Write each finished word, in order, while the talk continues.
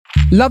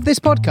Love this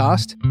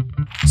podcast?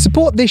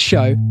 Support this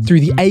show through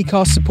the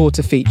Acast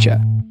supporter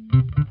feature.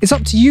 It's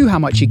up to you how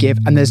much you give,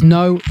 and there's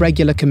no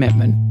regular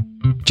commitment.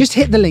 Just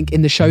hit the link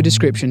in the show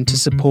description to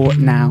support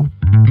now.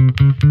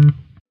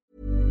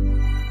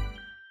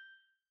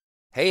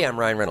 Hey, I'm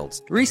Ryan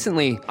Reynolds.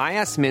 Recently, I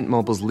asked Mint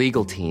Mobile's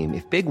legal team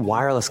if big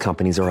wireless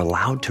companies are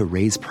allowed to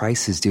raise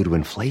prices due to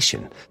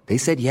inflation. They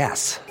said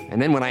yes.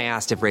 And then when I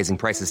asked if raising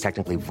prices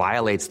technically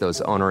violates those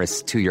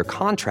onerous two-year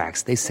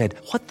contracts, they said,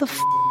 "What the f***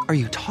 are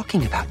you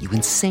talking about, you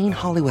insane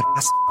Hollywood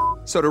ass?"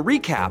 So to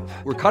recap,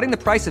 we're cutting the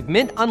price of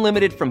Mint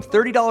Unlimited from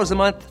 $30 a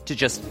month to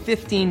just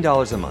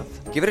 $15 a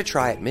month. Give it a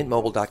try at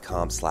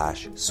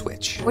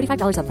mintmobile.com/switch.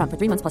 $45 up front for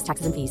 3 months plus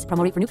taxes and fees.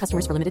 Promo rate for new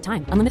customers for limited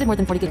time. Unlimited more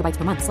than 40 gigabytes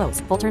per month. Slows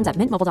full terms at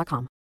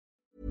mintmobile.com.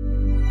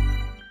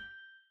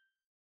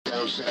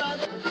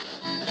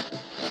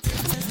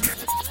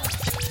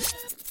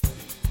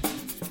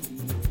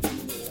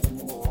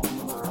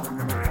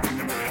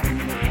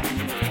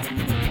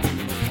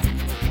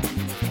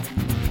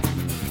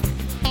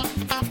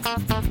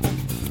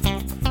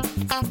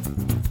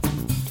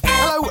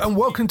 Hello and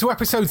welcome to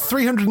episode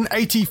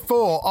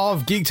 384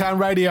 of Geektown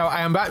Radio.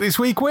 I am back this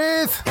week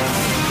with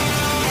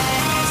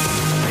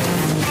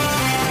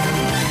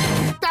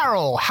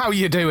Daryl. How are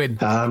you doing?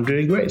 I'm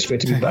doing great. It's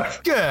great to be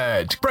back.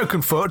 Good.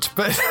 Broken foot,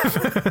 but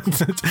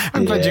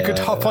I'm glad you could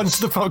hop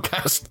onto the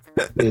podcast.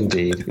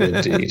 Indeed.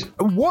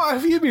 What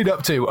have you been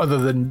up to other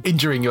than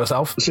injuring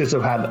yourself? Since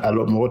I've had a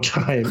lot more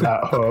time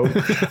at home,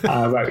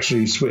 I've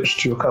actually switched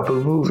to a couple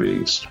of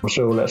movies.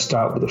 So let's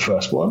start with the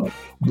first one,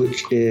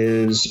 which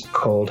is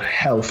called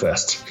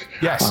Hellfest.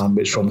 Yes.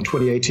 It's from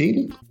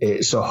 2018.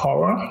 It's a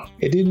horror.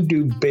 It didn't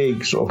do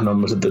big sort of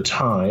numbers at the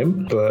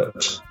time,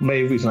 but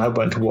main reason I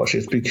went to watch it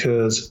is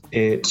because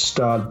it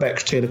starred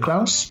Bex Taylor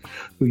Klaus,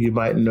 who you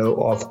might know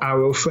of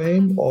Arrow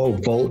fame or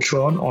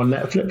Voltron on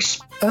Netflix.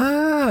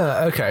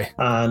 Ah, okay.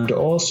 And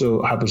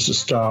also happens to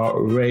star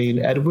Rain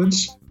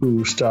Edwards,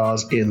 who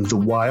stars in The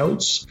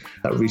Wilds,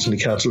 that recently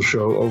cancelled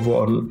show over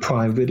on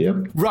Prime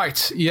Video.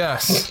 Right,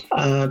 yes.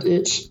 And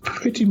it's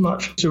pretty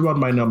much, to run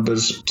my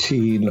numbers,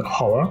 teen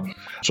horror.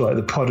 So like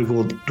the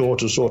prodigal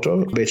daughter, sort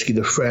of. Basically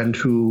the friend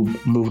who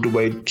moved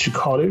away to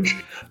college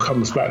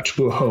comes back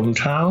to her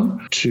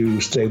hometown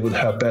to stay with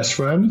her best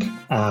friend.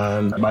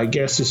 And my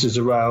guess this is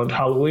around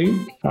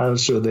Halloween. And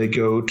so they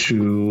go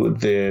to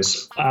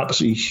this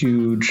absolutely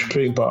huge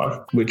theme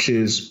park, which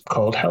is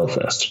called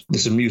Hellfest,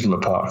 this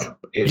amusement park.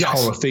 It's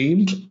horror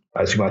themed,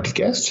 as you might have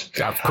guessed.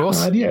 Of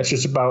course. And yeah, it's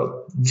just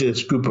about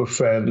this group of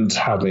friends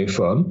having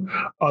fun.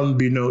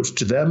 Unbeknownst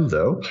to them,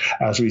 though,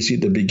 as we see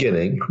at the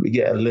beginning, we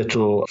get a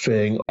little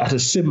thing at a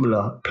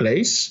similar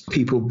place,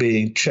 people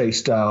being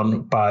chased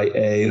down by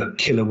a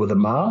killer with a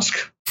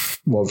mask.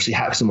 Well, obviously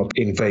hacks them up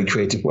in very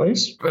creative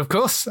ways. Of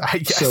course,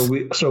 yes.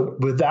 So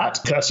with that,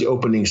 that's the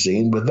opening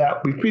scene. With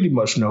that, we pretty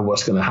much know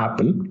what's going to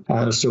happen.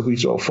 And so we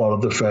sort of follow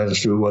the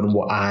friends through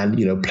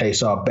and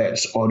place our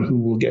bets on who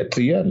will get to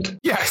the end.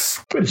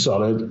 Yes. Pretty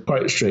solid,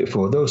 quite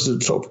straightforward. Those are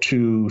the sort of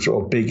two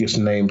sort of biggest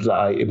names that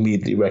I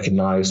immediately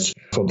recognized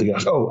from the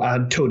guys. Oh,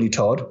 and Tony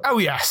Todd. Oh,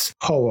 yes.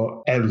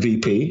 Horror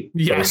MVP.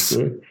 Yes.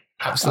 Basically.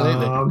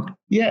 Absolutely.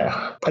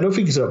 Yeah, I don't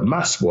think it's a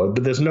mass one,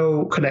 but there's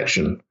no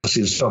connection.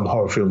 In some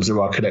horror films,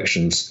 there are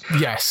connections.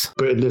 Yes.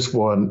 But in this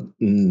one,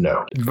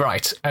 no.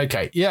 Right.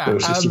 Okay. Yeah. So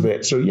it's just a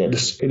bit. So yeah,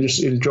 just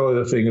enjoy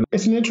the thing. And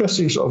it's an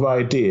interesting sort of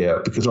idea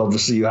because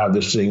obviously you have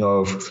this thing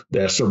of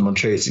there's someone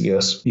chasing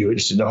us. You're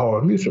just in a horror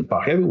amusement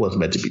park. Everyone's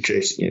meant to be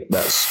chasing you.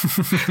 That's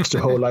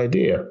the whole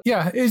idea.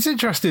 Yeah, it's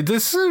interesting.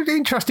 There's some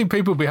interesting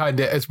people behind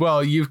it as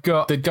well. You've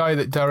got the guy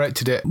that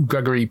directed it,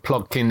 Gregory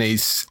Plotkin.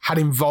 He's had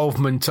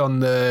involvement on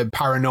the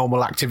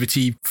Paranormal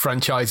Activity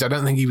franchise. I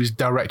don't think he was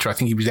director. I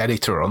think he was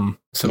editor on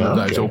some of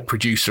those, or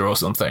producer or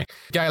something.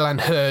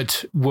 Gaylan Hurd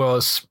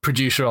was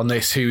producer on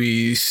this, who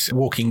is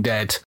Walking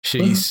Dead.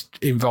 She's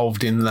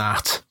involved in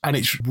that. And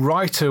its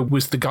writer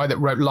was the guy that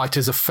wrote Light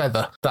as a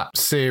Feather, that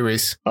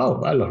series.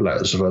 Oh, I love Light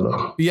as a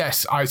Feather.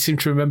 Yes, I seem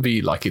to remember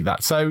you liking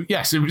that. So,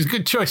 yes, it was a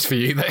good choice for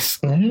you, this.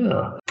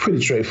 Yeah,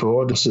 pretty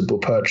straightforward. A simple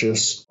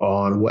purchase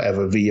on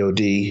whatever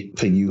VOD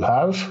thing you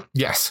have.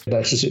 Yes.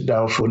 Nice to sit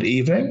down for an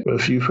evening with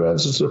a few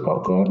friends and some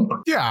popcorn.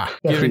 Yeah,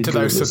 Definitely you're into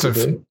those sort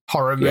of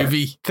horror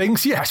movie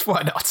things. Yes,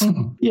 why not?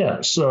 Mm-hmm.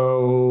 Yeah,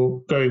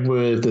 so going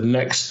with the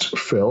next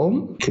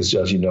film, because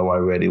as you know, I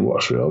rarely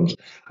watch films,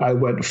 I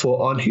went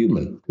for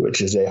Unhuman,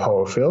 which is a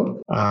horror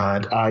film.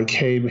 And I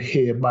came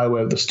here by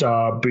way of the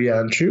star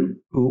Brianne Chu,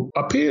 who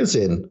appears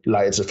in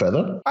Light as a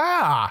Feather.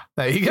 Ah,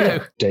 there you go.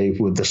 Yeah, Dave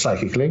with the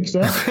psychic links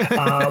there.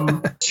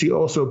 She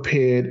also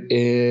appeared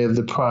in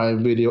the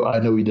Prime Video I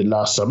Know We Did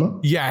Last Summer.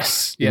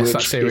 Yes, which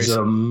that series is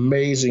an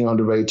amazing,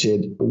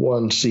 underrated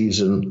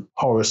one-season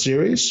horror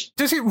series.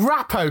 Does it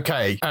wrap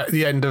okay at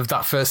the end of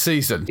that first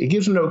season? It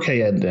gives an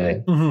okay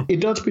ending. Mm-hmm. It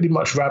does pretty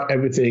much wrap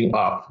everything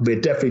up, but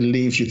it definitely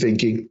leaves you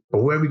thinking,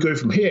 well, where are we going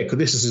from here? Because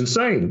this is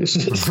insane. This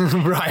is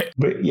right.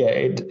 But yeah,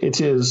 it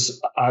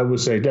is, I would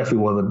say, definitely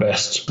one of the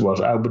best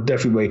ones. I would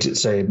definitely rate it,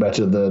 say,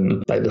 better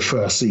than like the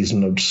first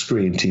season of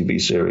Screen TV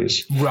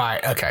series.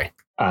 Right, okay.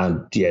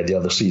 And yeah, the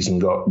other season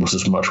was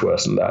just much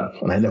worse than that.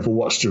 And I never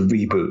watched the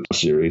reboot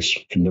series.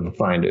 Can never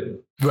find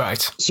it.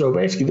 Right. So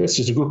basically, this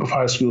is a group of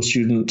high school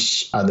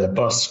students and their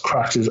bus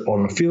crashes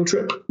on a field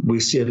trip. We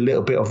see a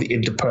little bit of the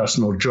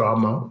interpersonal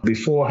drama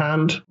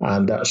beforehand,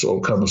 and that sort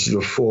of comes to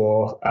the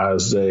fore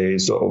as they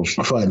sort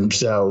of find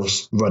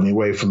themselves running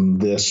away from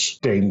this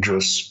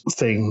dangerous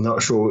thing.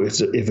 Not sure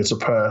if it's a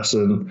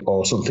person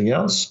or something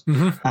else.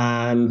 Mm-hmm.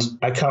 And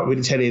I can't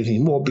really tell you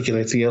anything more because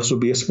anything else would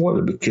be a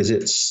spoiler because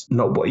it's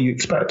not what you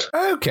expect.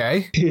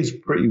 Okay. It's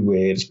pretty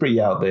weird. It's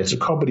pretty out there. It's a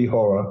comedy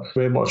horror,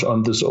 very much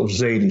on the sort of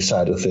zany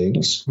side of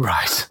things.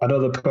 Right.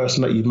 Another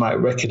person that you might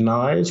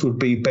recognize would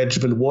be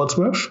Benjamin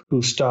Wadsworth,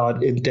 who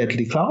starred in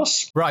Deadly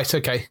Class. Right,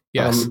 okay.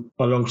 Yes.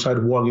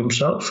 Alongside Wong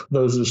himself.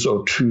 Those are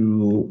sort of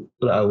two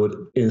that I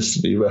would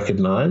instantly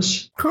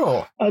recognize.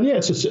 Cool. And yeah,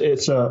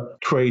 it's a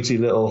crazy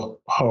little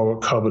horror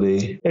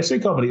comedy. I say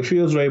comedy, it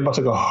feels very much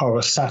like a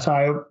horror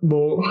satire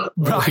more.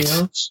 Right.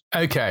 Else,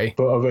 okay.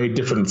 But a very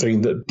different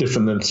thing,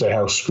 different than, say,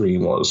 how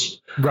Scream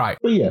was. Right.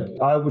 But yeah,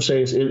 I would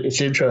say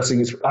it's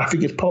interesting. I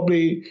think it's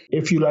probably,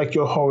 if you like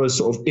your horror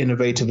sort of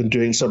innovative and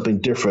doing something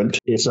different,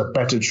 it's a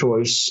better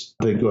choice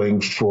than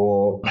going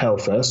for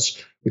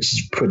Hellfest, which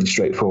is pretty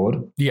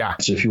straightforward. Yeah.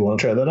 So if you want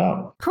to try that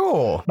out.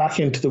 Cool. Back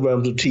into the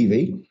realms of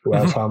TV,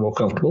 where I'm far more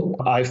comfortable.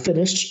 I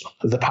finished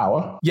The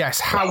Power.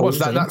 Yes. How was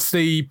that? That's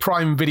the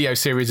Prime Video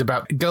series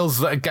about girls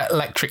that get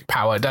electric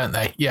power, don't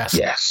they? Yes.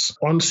 Yes.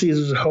 On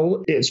season as a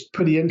whole, it's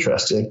pretty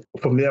interesting.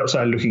 From the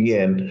outside looking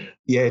in,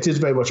 yeah, it is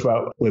very much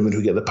about women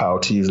who get the power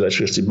to use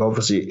electricity. But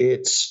obviously,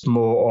 it's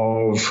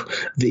more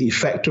of the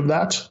effect of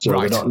that. So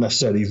they're not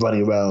necessarily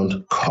running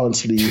around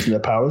constantly using their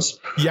powers.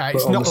 Yeah,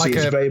 it's not like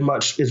it's very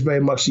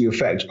much the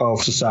effect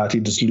of society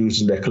just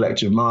losing their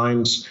collective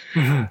minds.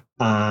 Mm-hmm.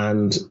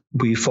 And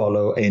we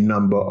follow a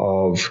number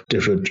of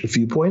different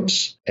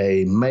viewpoints.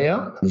 A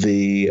mayor,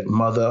 the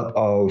mother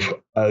of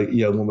a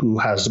young woman who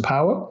has the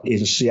power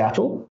in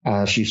Seattle,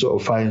 and she sort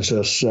of finds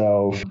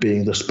herself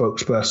being the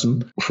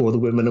spokesperson for the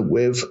women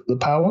with the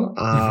power.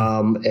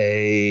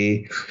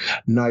 A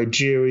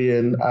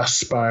Nigerian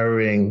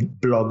aspiring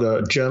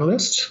blogger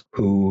journalist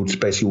who's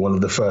basically one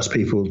of the first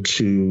people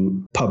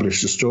to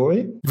publish the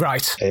story.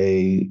 Right.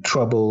 A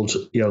troubled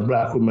young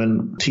black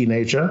woman,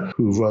 teenager,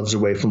 who runs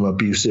away from an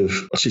abusive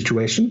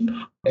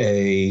situation.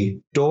 A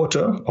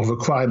daughter of a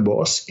crime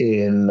boss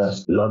in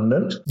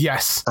London.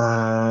 Yes.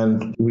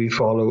 And we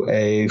follow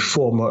a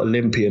former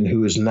Olympian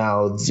who is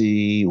now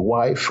the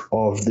wife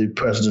of the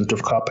president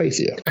of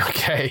Carpathia.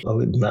 Okay. I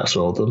think that's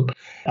all of them.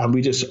 And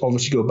we just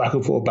obviously go back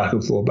and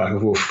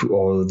forth through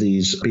all of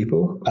these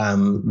people.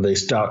 And they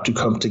start to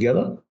come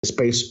together. It's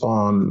based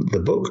on the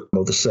book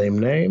of the same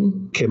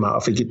name. Came out, I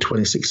think, in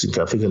 2016.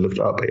 I think I looked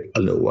it up a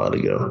little while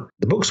ago.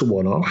 The book's a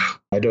one-off.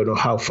 I don't know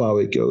how far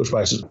it goes,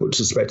 but I would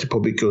suspect it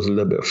probably goes a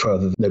little bit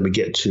further than we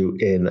get to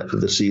in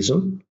the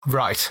season.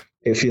 Right.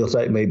 It feels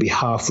like maybe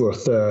half or a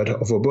third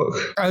of a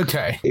book.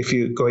 Okay. If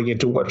you're going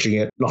into watching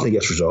it, nothing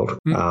gets resolved.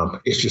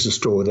 It's just a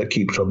story that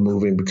keeps on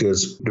moving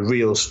because the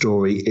real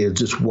story is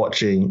just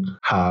watching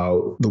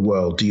how the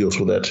world deals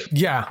with it.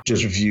 Yeah.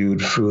 Just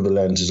viewed through the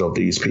lenses of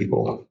these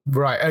people.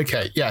 Right.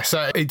 Okay. Yeah.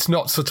 So it's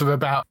not sort of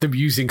about them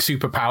using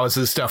superpowers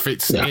and stuff.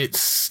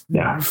 It's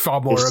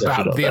far more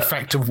about the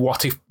effect of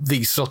what if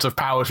these sort of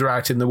powers are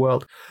out in the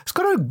world. It's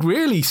got a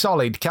really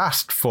solid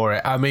cast for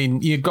it. I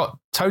mean, you've got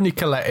Toni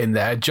Collette in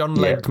there, John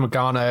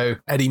Leguizamo,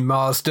 Eddie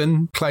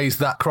Marsden plays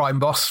that crime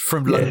boss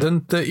from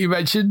London that you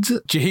mentioned.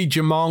 Jahee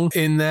Jamong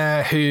in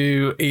there,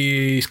 who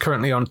is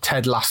currently on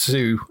Ted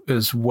Lasso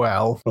as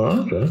well.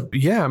 Oh, okay.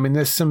 Yeah, I mean,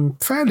 there's some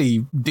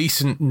fairly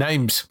decent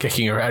names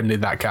kicking around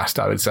in that cast,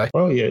 I would say.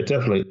 Oh, yeah,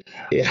 definitely.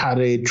 It had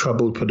a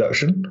troubled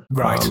production.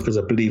 Right. Because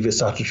I believe it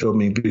started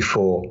filming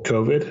before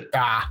COVID.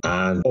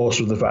 And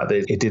also the fact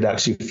that it did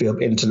actually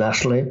film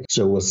internationally,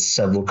 so it was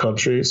several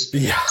countries.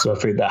 Yeah. So I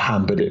think that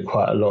hampered it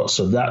quite a lot.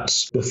 So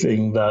that's the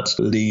thing that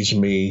leaves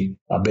me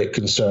a bit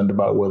concerned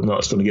about whether or not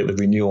it's going to get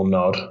the renewal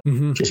nod,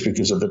 just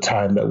because of the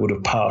time that would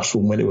have passed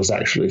from when it was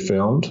actually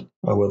filmed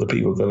and whether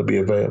people are going to be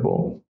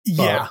available.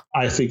 Yeah. But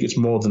I think it's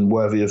more than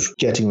worthy of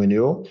getting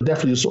renewal.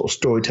 Definitely the sort of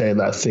storytelling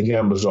that I think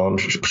Amazon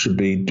should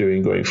be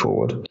doing going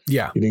forward.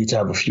 Yeah. You need to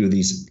have a few of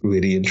these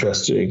really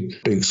interesting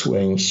big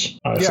swings,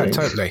 I think.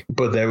 Yeah, totally.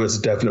 But there is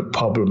a definite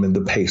problem in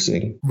the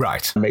pacing.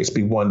 Right. It makes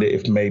me wonder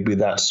if maybe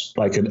that's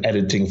like an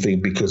editing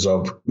thing because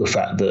of the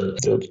fact that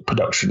the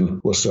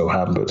production was so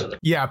hampered.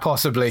 Yeah,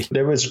 possibly.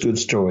 There is a good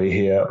story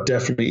here.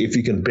 Definitely if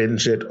you can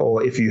binge it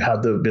or if you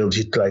have the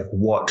ability to like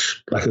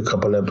watch like a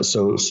couple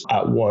episodes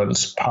at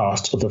once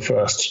past the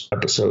first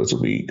episodes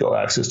that we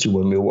got access to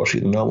when we were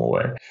watching the normal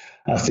way.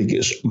 I think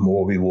it's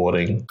more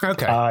rewarding.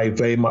 Okay. I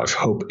very much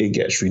hope it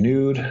gets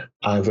renewed.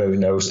 I'm very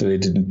nervous that they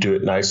didn't do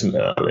it nice and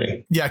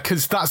early. Yeah,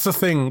 because that's the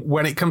thing.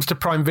 When it comes to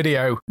Prime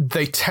Video,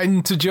 they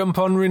tend to jump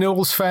on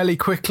renewals fairly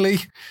quickly.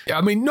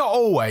 I mean, not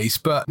always,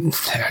 but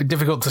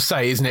difficult to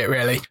say, isn't it,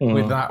 really,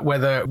 with that,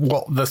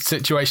 what the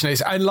situation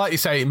is. And like you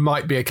say, it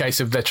might be a case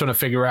of they're trying to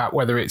figure out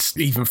whether it's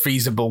even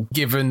feasible,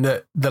 given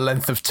that the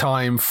length of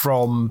time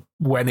from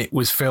when it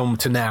was filmed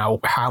to now,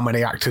 how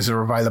many actors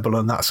are available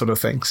and that sort of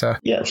thing. So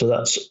that's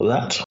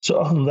that. So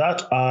other than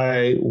that,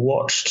 I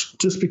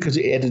watched, just because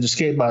it had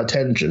escaped my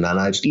attention, and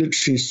I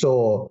literally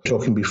saw,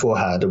 talking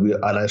beforehand,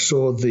 and I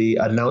saw the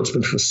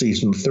announcement for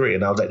season 3,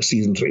 and I was like,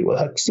 season 3, what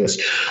the heck is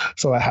this?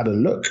 So I had a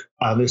look,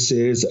 and this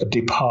is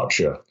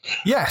Departure.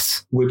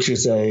 Yes. Which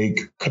is a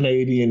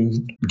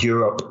Canadian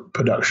Europe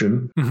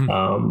production,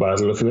 by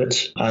the look of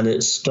it. And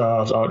it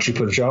stars Archie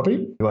Punjabi,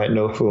 you might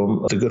know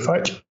from The Good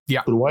Fight.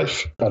 Yeah. The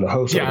wife and a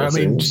host of other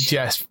things.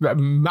 Yes, a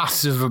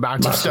massive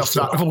amount of stuff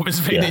that woman's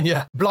been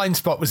in, Blind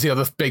Spot was the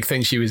other big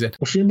thing she was in.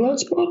 Was she in Blind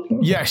Spot?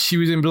 Yes, she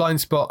was in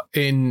Blind Spot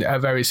in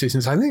various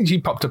seasons. I think she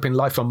popped up in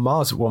Life on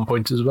Mars at one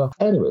point as well.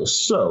 Anyway,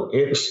 so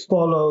it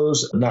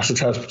follows National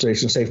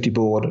Transportation Safety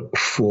Board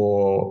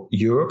for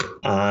Europe,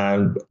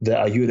 and there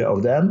are a unit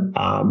of them,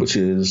 which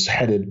is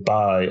headed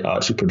by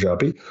Archie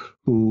Punjabi,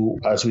 who,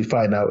 as we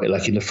find out,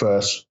 like in the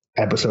first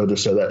episode or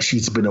so, that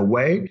she's been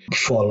away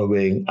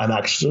following an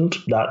accident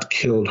that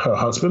killed her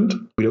husband.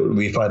 We don't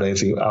really find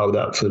anything out of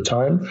that for the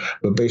time,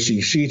 but basically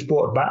she's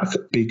brought back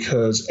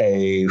because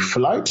a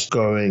flight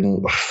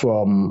going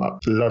from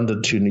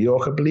London to New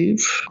York, I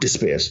believe,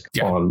 disappears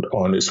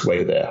on its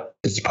way there.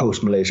 It's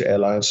post-Malaysia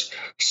Airlines,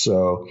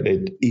 so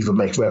it even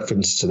makes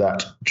reference to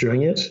that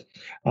during it.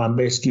 And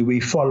basically, we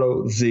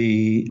follow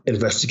the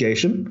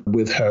investigation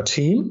with her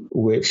team,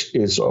 which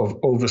is sort of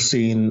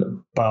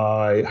overseen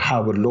by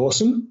Howard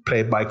Lawson,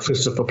 played by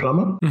Christopher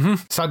Plummer.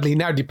 Sadly,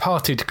 now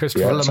departed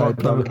Christopher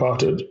Plummer.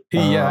 Departed.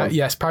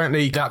 Yes,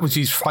 apparently that was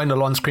his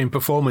final on-screen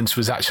performance,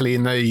 was actually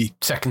in the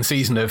second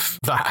season of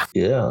that.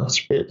 Yeah,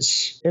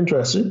 it's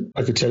interesting.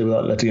 I could tell you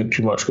without letting it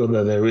too much go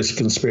that there is a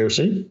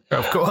conspiracy.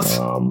 Of course.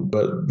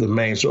 But the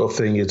main sort of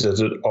thing is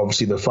that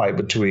obviously the fight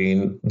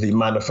between the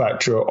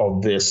manufacturer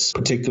of this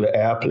particular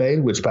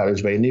airplane, which apparently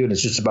is very new, and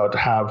it's just about to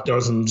have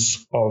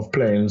dozens of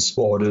planes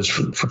orders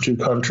for 2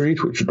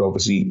 countries, which would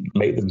obviously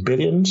make them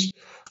billions.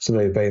 So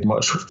they very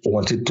much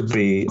wanted to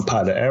be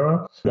pilot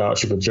error.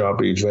 Archie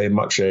Punjabi is very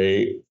much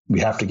we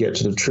have to get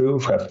to the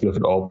truth, we have to look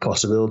at all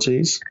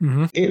possibilities.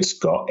 It's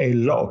got a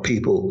lot of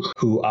people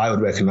who I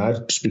would recognize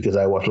just because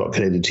I watch a lot of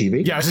Canadian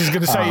TV. Yeah, I was just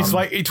going to say,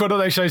 it's one of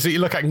those shows that you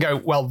look at and go,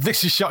 well,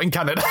 this is shot in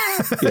Canada.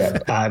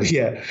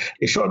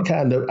 It's shot in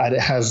Canada, and it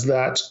has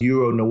that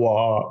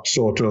Euro-noir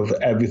sort of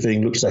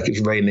everything looks like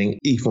it's raining,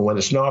 even when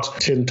it's not,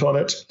 tint on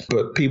it.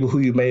 But people who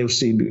you may have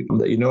seen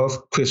that you know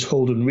of, Chris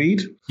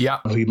Holden-Reed,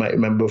 who you might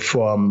remember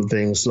from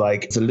things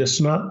like The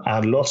Listener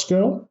and Lost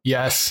Girl.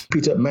 Yes.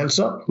 Peter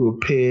Mensah, who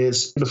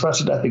appears in the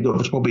first I think it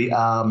was probably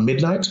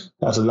Midnight.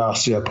 That was the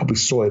last year I probably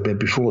saw him in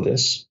before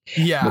this.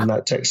 Yeah.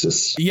 Midnight,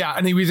 Texas. Yeah,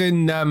 and he was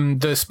in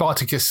the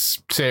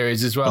Spartacus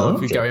series as well,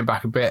 if you're going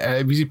back a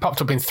bit. He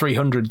popped up in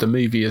 300, the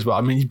movie as well.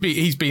 I mean,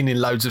 he's been in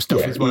loads of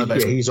stuff. He's one of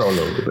those. Yeah, he's all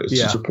over, but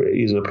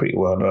he's a pretty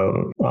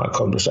well-known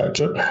accomplished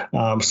actor.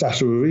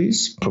 Sasha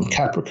Ruiz from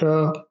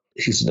Caprica.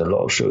 He's in a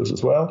lot of shows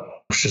as well.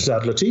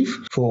 Shazad Latif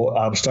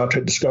for Star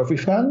Trek Discovery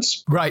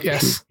fans. Right,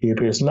 yes. He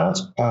appears in that,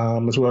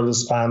 as well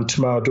as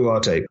Tamara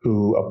Duarte,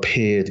 who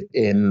appeared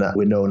in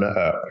Winona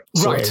Earp.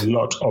 So a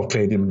lot of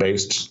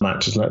Canadian-based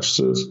actors and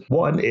actresses.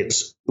 One, it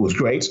was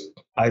great.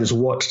 I just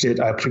watched it.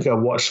 I think I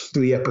watched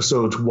 3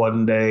 episodes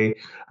one day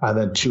and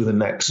then 2 the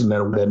next, and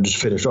then just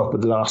finished off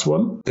with the last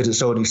one because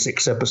it's only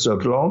 6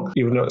 episodes long.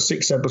 Even though it's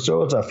 6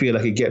 episodes, I feel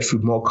like it gets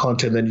through more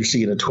content than you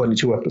see in a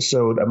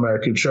 22-episode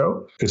American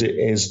show because it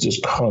is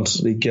just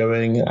constantly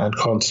going and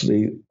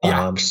constantly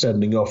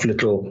sending off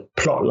little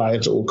plot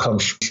lines that will come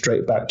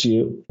straight back to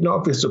you.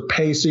 Not just the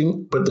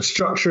pacing, but the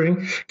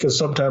structuring can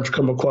sometimes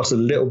come across a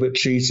little bit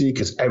cheesy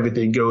because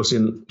everything goes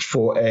in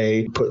for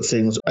put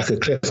things like a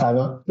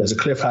cliffhanger. There's a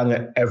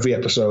cliffhanger every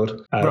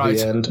episode at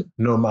the end,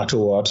 no matter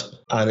what.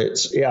 And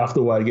after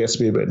a while, it gets to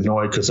be a bit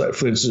annoying because, like,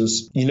 for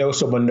instance,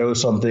 someone knows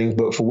something,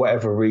 but for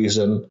whatever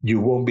reason, you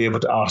won't be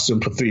able to ask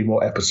them for 3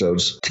 more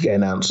episodes to get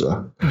an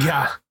answer.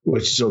 Yeah.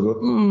 Which is sort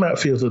of, that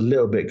feels a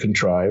little bit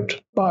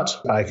contrived,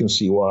 but I can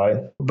see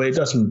why. But it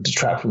doesn't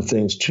detract from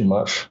things too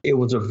much. It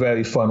was a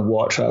very fun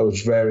watch. I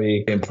was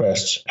very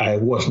impressed. I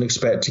wasn't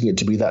expecting it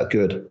to be that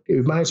good. It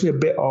reminds me a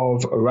bit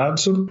of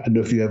Ransom. I don't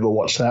know if you ever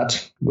watched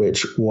that,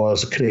 which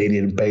was a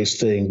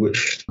Canadian-based thing,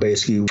 which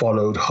basically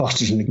followed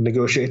hostage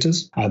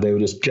negotiators, and they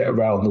would just jet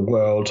around the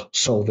world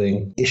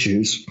solving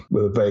issues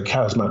with a very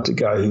charismatic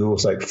guy who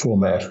was like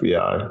former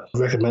FBI. I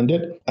recommend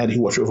it, and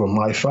you watch it over on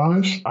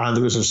My5. And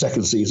there is a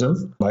second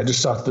season. I just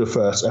started the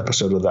first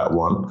episode of that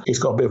one. It's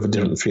got a bit of a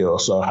different feel,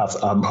 so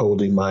I'm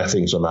holding my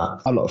things on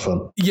that. A lot of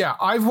fun. Yeah,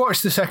 I've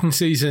watched the second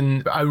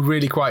season. I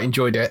really quite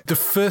enjoyed it. The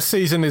first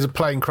season is a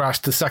plane crash.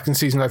 The second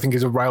season, I think,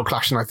 is a rail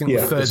clash. And I think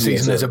the third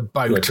season is a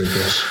boat.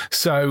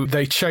 So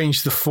they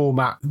changed the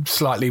format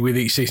slightly with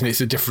each season.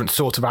 It's a different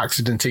sort of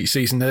accident each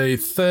season. The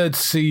third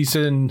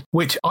season,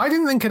 which I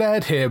didn't think had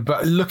aired here,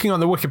 but looking on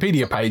the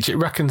Wikipedia page, it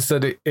reckons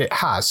that it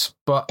has.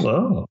 But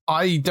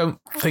I don't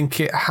think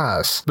it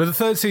has. But the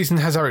third season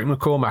has Eric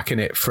McCormack in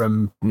it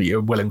from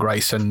Will and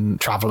Grace and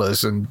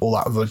Travellers and all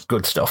that other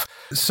good stuff.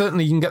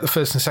 Certainly you can get the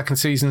first and second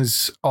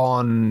seasons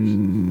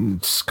on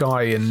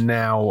Sky and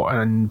Now,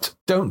 and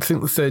don't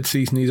think the third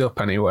season is up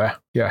anywhere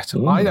yet.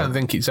 I don't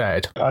think it's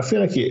aired. I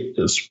feel like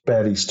it's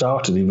barely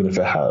started, even if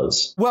it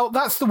has. Well,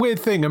 that's the weird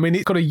thing. I mean,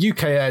 it's got a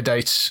UK air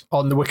date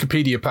on the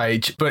Wikipedia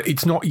page, but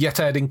it's not yet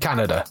aired in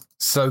Canada.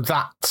 So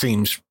that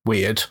seems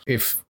weird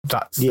if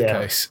that's the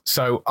case.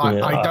 So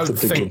I don't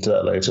think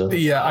that later.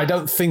 Yeah, I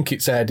don't think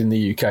it's aired in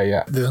the UK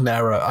yet. There's an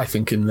error, I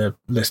think, in the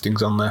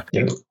listings on there.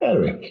 Yeah.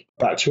 Anyway,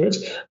 back to it.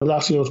 The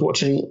last thing I was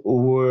watching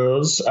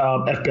was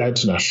FBI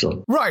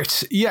International.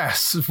 Right.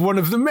 Yes, one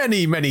of the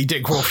many, many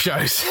Dick Wolf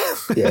shows.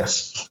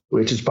 Yes,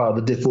 which is part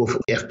of the Dick Wolf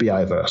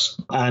FBI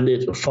verse, and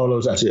it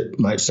follows, as it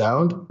might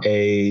sound,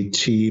 a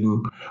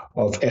team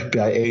of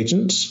FBI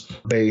agents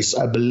based,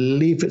 I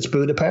believe it's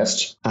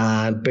Budapest,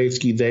 and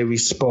basically they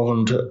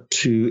respond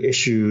to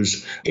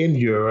issues in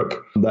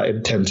Europe that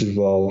intend to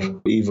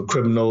involve either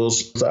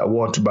criminals that are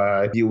wanted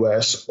by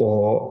US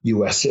or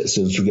US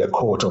citizens who get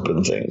caught up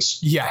in things.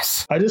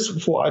 Yes. I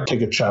just thought I'd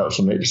take a chance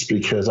on it just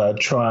because I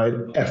tried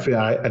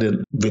FBI, I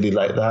didn't really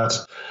like that.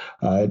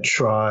 I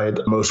tried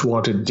Most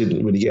Wanted,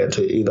 didn't really get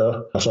into it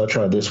either. So I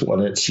tried this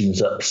one. It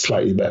seems a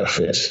slightly better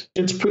fit.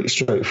 It's pretty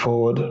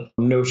straightforward.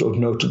 No sort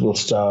of notable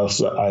stars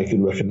that I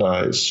can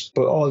recognize,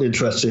 but all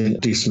interesting,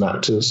 decent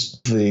actors.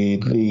 The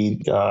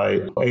lead guy,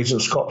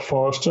 Agent Scott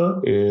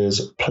Forrester,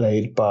 is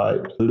played by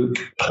Luke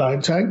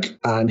Kleintank,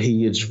 and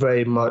he is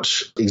very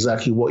much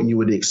exactly what you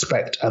would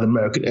expect an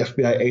American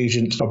FBI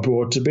agent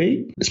abroad to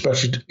be,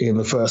 especially in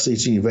the first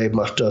season. He very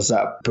much does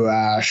that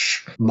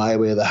brash, my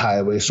way or the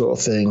highway sort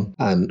of thing,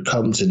 and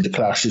comes into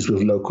clashes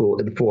with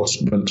local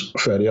enforcement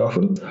fairly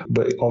often.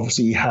 But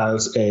obviously he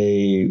has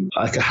a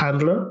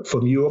handler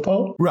from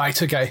Europol.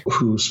 Right, okay.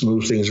 Who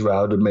smooths things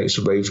around and makes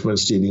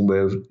arrangements dealing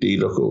with the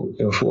local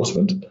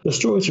enforcement. The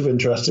stories are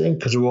interesting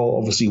because they're all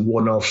obviously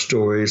one-off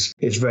stories.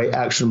 It's very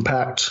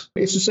action-packed.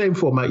 It's the same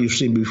format you've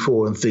seen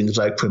before in things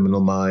like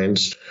Criminal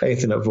Minds,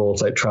 anything that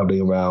involves like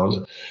traveling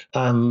around.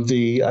 And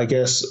I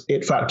guess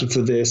it factor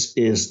for this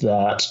is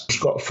that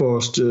Scott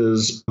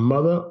Forrester's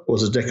mother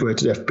was a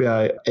decorated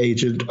FBI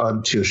agent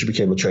until she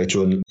became a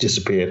traitor and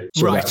disappeared.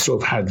 So that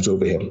sort of hangs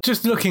over him.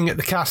 Just looking at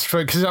the cast,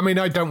 because I mean,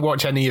 I don't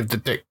watch any of the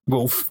Dick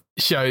Wolf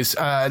shows.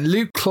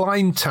 Luke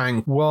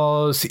Kleintank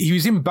was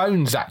in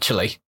Bones,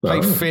 actually.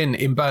 Played Finn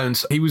in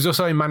Bones. He was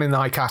also in Man in the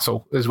High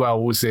Castle as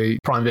well, was the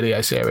Prime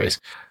Video series.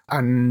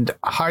 And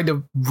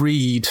Hyder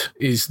Reed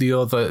is the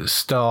other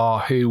star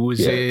who was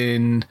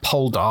in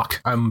Poldark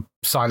and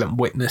Silent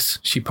Witness.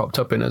 She popped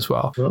up in as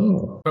well.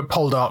 But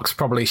Poldark's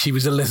she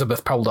was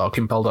Elizabeth Poldark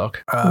in Poldark.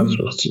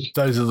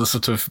 Those are the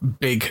sort of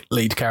big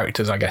lead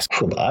characters, I guess.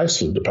 From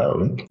Iceland,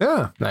 apparently.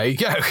 Yeah, there you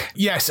go.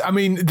 Yes, I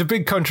mean, the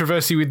big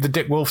controversy with the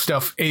Dick Wolf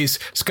stuff is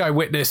Sky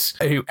Witness,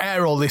 who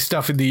air all this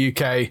stuff in the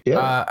UK,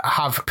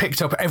 have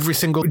picked up every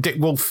single Dick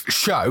Wolf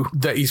show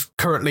that is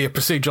currently a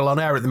procedural on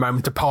air at the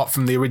moment, apart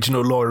from the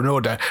original Law and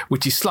Order,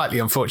 which is slightly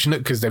unfortunate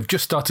because they've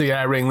just started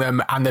airing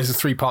them, and there's a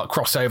 3-part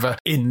crossover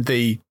in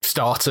the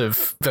start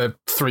of the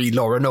 3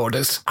 Law and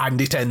Orders, and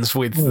it ends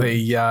with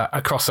a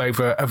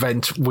crossover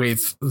event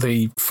with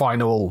the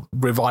final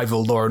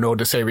revival Law and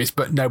Order series,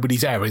 but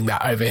nobody's airing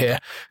that over here.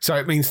 So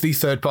it means the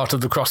third part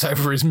of the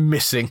crossover is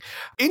missing.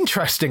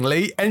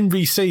 Interestingly,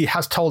 NBC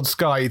has told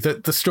Sky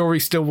that the story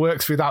still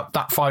works without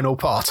that final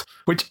part,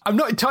 which I'm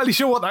not entirely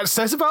sure what that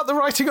says about the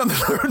writing on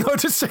the Law and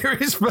Order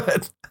series,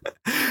 but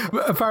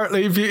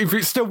apparently if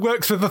it still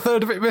works with a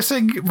third of it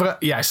missing.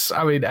 But yes,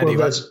 I mean, anyway.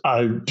 Well,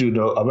 I do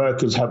know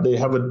Americans have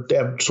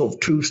sort of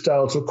 2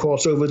 styles of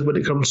crossovers when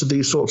it comes to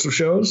these sorts of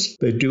shows.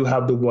 They do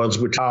have the ones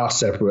which are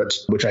separate,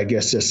 which I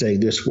guess they're saying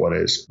this one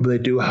is. But they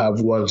do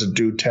have ones that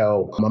do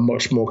tell a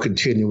much more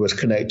continuous,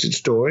 connected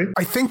story.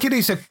 I think it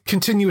is a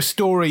continuous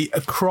story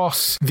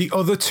across the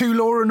other 2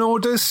 Law and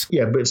Orders.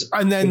 Yeah, but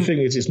the thing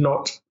is, it's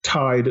not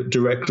tied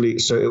directly.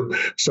 So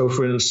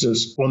for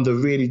instance, on the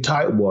really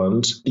tight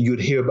ones,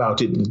 you'd hear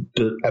about it in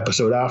the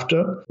episode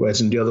after,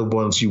 whereas in the other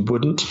ones you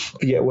wouldn't.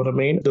 You get what I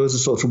mean? Those are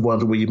sorts of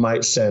ones where you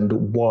might send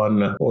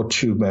 1 or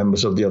 2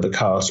 members of the other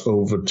cast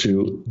over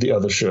to the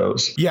other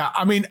shows. Yeah,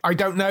 I mean, I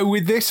don't know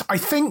with this. I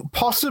think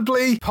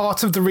possibly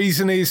part of the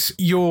reason is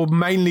you're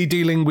mainly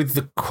dealing with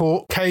the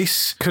court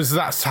case, because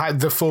that's how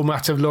the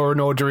format of Law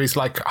and Order is.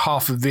 Like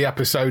half of the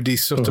episode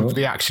is sort of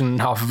the action,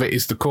 half of it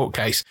is the court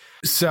case.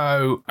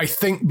 So I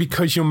think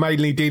because you're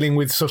mainly dealing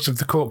with sort of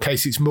the court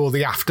case, it's more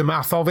the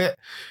aftermath of it.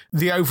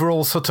 The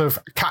overall sort of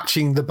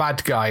catching the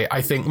bad guy,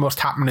 I think, must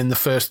happen in the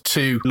first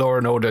 2 Law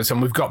and Orders,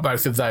 and we've got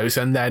both of those.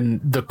 And then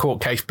the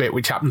court case bit,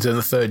 which happens in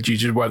the third, you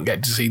just won't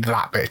get to see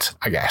that bit,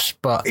 I guess.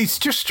 But it's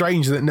just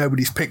strange that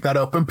nobody's picked that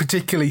up, and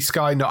particularly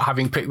Sky not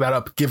having picked that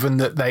up, given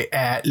that they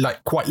air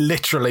like quite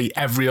literally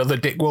every other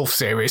Dick Wolf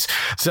series.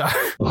 So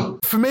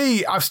for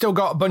me, I've still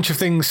got a bunch of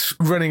things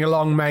running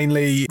along,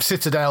 mainly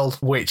Citadel,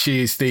 which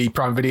is the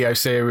Prime Video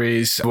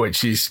series,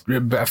 which is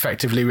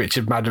effectively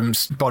Richard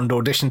Madden's Bond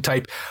audition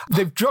tape.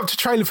 They've dropped a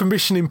trailer for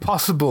Mission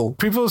Impossible.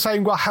 People are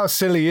saying, well, how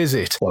silly is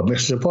it? What,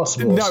 Mission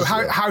Impossible? No,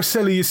 how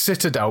silly is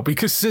Citadel?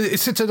 Because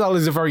Citadel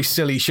is a very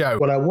silly show.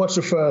 When I watched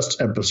the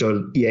first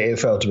episode, yeah, it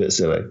felt a bit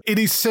silly. It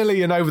is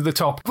silly and over the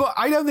top, but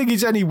I don't think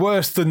it's any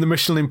worse than the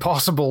Mission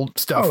Impossible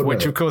stuff,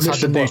 which of course had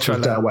the new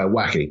trailer. Downright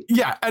wacky.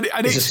 Yeah, and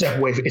it's a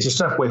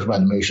step away from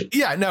animation.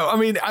 Yeah, no, I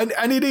mean,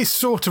 and it is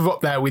sort of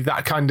up there with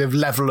that kind of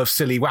level of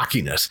silly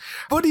wackiness,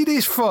 but it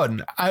is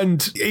fun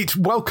and it's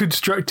well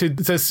constructed.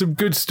 There's some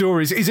good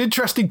stories. It's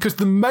interesting because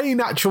the main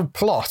actual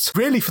plot,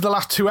 really for the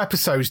last 2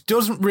 episodes,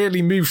 doesn't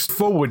really move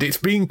forward. It's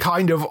been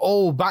kind of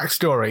all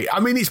backstory. I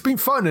mean, it's been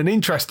fun and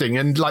interesting,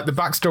 and like the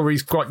backstory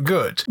is quite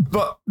good,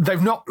 but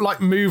they've not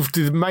like moved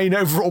the main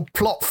overall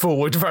plot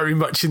forward very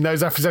much in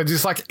those episodes.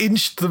 It's like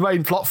inched the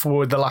main plot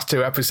forward the last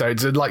 2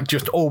 episodes and like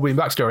just all been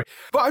backstory.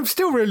 But I'm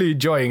still really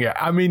enjoying it.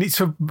 I mean, it's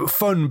a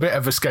fun bit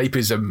of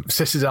escapism.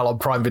 Citadel on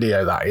Prime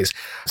Video, that is.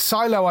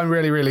 Silo, I'm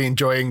really, really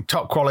enjoying.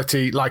 Top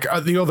quality, like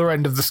at the other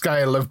end of the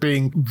scale of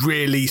being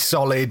really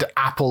solid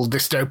Apple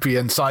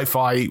dystopian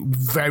sci-fi,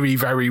 very,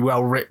 very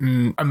well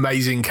written,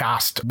 amazing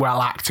cast,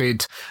 well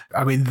acted.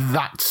 I mean,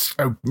 that's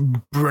a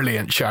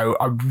brilliant show.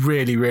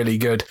 Really, really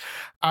good.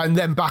 And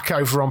then back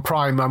over on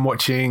Prime, I'm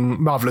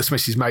watching Marvelous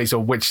Mrs.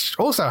 Maisel, which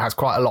also has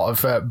quite a lot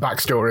of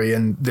backstory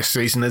in this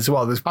season as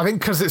well. I think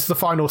because it's the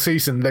final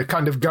season, they're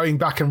kind of going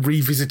back and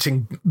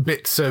revisiting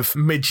bits of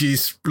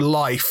Midge's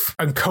life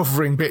and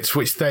covering bits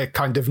which they're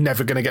kind of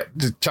never going to get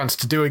the chance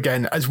to do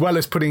again, as well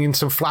as putting in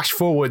some flash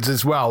forwards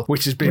as well,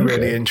 which has been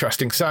really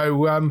interesting.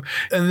 So, and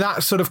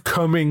that's sort of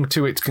coming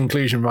to its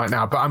conclusion right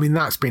now. But I mean,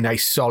 that's been a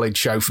solid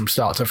show from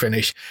start to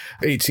finish.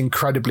 It's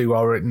incredibly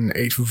well written.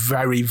 It's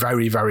very,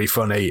 very, very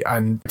funny.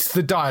 And it's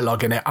the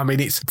dialogue in it. I mean,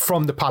 it's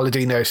from the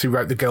Paladinos who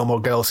wrote the Gilmore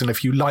Girls. And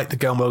if you like the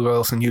Gilmore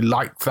Girls and you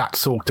like that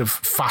sort of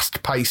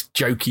fast-paced,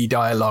 jokey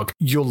dialogue,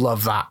 you'll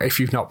love that. If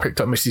you've not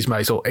picked up Mrs.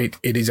 Maisel,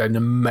 it is an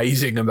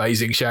amazing,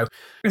 amazing show.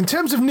 In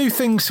terms of new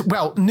things,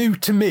 well, new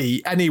to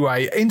me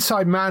anyway,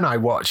 Inside Man I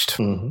watched,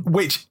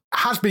 which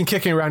has been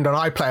kicking around on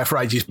iPlayer for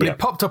ages, but it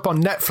popped up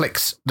on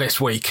Netflix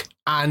this week.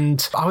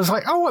 And I was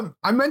like, oh,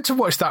 I meant to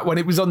watch that when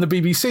it was on the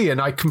BBC,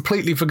 and I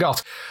completely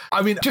forgot.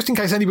 I mean, just in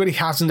case anybody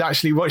hasn't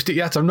actually watched it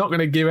yet, I'm not going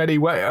to give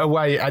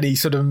away any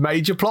sort of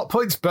major plot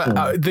points,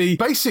 but the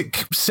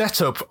basic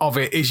setup of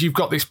it is you've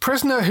got this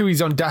prisoner who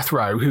is on death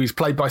row, who is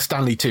played by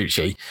Stanley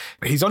Tucci.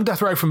 He's on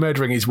death row for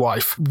murdering his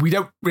wife. We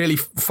don't really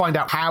find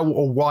out how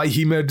or why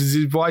he murders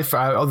his wife,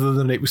 other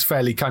than it was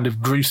fairly kind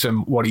of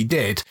gruesome what he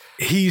did.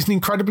 He's an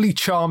incredibly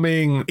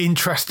charming,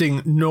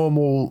 interesting,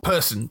 normal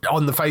person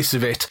on the face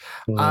of it.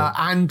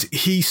 And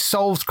he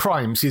solves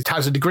crimes. He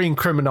has a degree in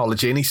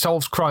criminology, and he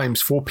solves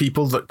crimes for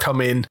people that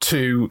come in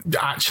to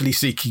actually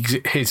seek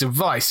his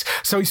advice.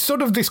 So he's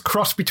sort of this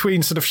cross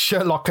between sort of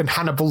Sherlock and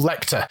Hannibal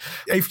Lecter.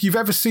 If you've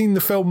ever seen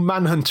the film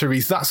Manhunter,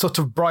 he's that sort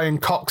of Brian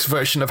Cox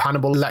version of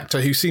Hannibal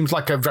Lecter, who seems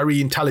like a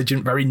very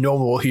intelligent, very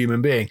normal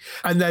human being,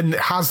 and then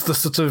has the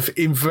sort of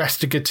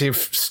investigative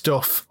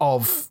stuff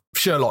of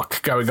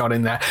Sherlock going on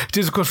in there. It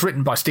is, of course,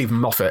 written by Stephen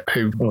Moffat,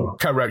 who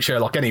co-wrote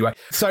Sherlock anyway.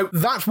 So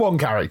that's one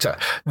character.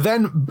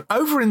 Then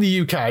over in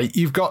the UK,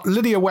 you've got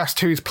Lydia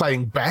West, who is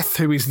playing Beth,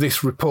 who is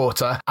this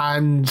reporter,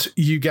 and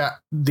you get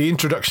the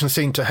introduction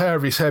scene to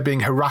her is her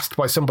being harassed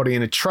by somebody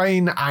in a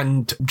train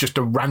and just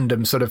a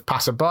random sort of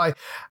passerby.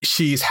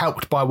 She's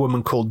helped by a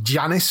woman called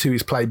Janice, who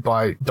is played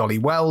by Dolly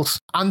Wells.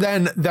 And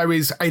then there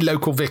is a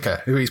local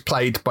vicar, who is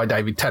played by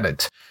David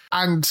Tennant.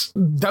 And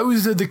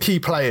those are the key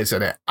players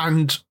in it.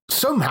 And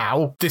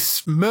somehow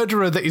this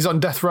murderer that is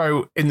on death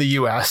row in the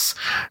US,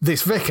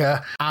 this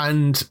vicar,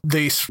 and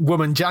this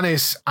woman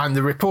Janice and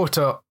the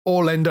reporter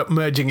all end up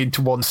merging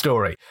into one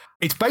story.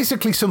 It's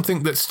basically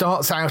something that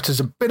starts out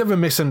as a bit of a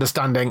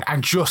misunderstanding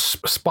and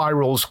just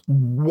spirals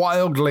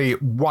wildly,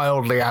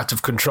 wildly out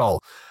of control.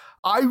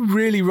 I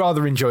really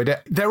rather enjoyed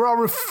it. There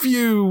are a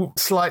few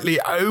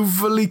slightly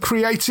overly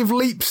creative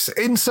leaps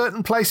in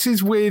certain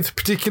places with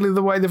particularly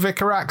the way the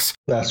vicar acts.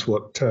 That's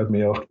what turned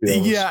me off, to be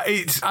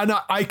honest. Yeah, and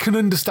I can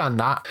understand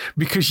that,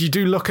 because you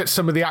do look at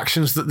some of the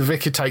actions that the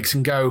vicar takes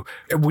and go,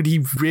 would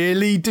he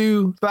really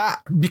do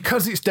that?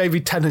 Because it's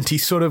David Tennant, he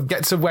sort of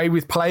gets away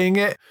with playing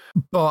it.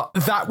 But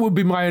that would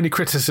be my only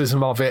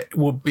criticism of it,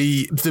 would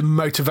be the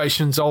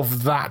motivations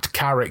of that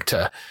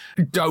character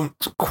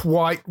don't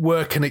quite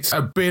work, and it's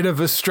a bit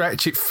of a stretch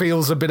stretch. It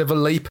feels a bit of a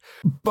leap.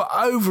 But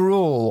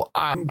overall,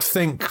 I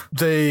think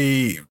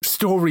the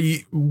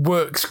story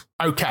works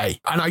okay.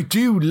 And I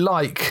do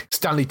like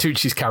Stanley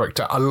Tucci's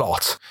character a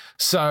lot.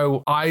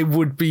 So I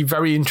would be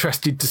very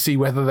interested to see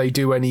whether they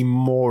do any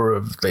more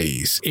of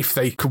these, if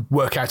they could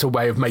work out a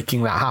way of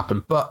making that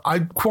happen. But I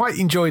quite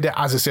enjoyed it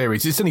as a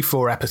series. It's only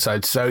 4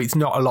 episodes, so it's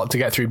not a lot to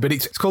get through. But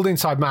it's called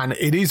Inside Man.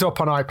 It is up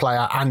on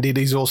iPlayer and it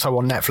is also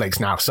on Netflix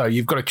now. So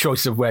you've got a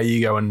choice of where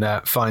you go and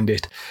find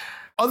it.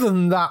 Other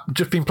than that,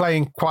 just been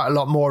playing quite a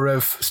lot more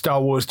of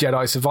Star Wars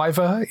Jedi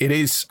Survivor. It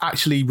is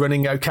actually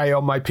running okay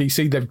on my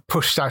PC. They've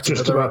pushed out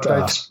another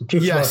update.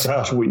 Just about to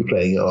ask what you're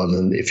playing it on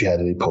and if you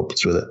had any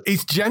problems with it.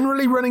 It's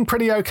generally running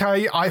pretty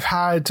okay. I've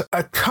had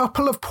a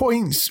couple of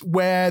points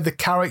where the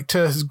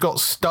character has got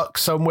stuck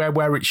somewhere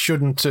where it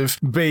shouldn't have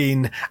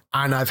been,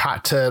 and I've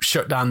had to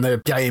shut down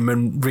the game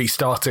and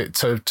restart it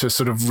to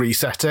sort of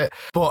reset it.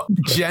 But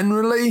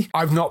generally,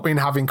 I've not been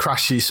having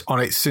crashes on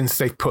it since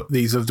they put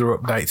these other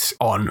updates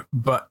on.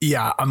 But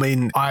yeah, I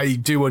mean, I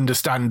do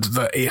understand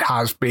that it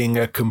has been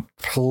a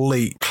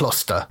complete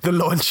cluster, the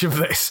launch of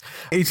this.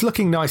 It's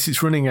looking nice,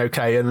 it's running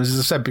okay, and as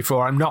I said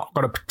before, I'm not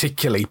got a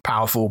particularly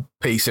powerful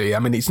PC. I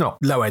mean, it's not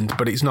low end,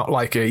 but it's not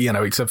like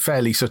it's a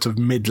fairly sort of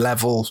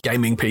mid-level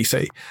gaming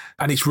PC,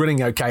 and it's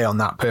running okay on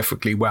that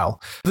perfectly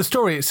well. The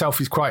story itself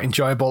is quite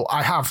enjoyable.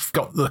 I have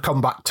got the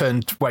combat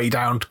turned way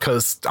down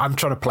because I'm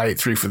trying to play it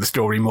through for the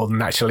story more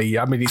than actually.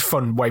 I mean, it's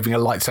fun waving a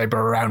lightsaber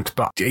around,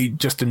 but it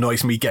just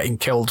annoys me getting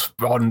killed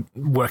on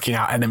working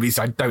out enemies.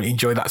 I don't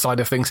enjoy that side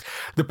of things.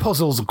 The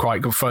puzzles are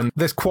quite good fun.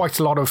 There's quite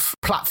a lot of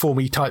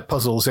platformy type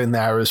puzzles in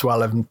there as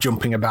well, and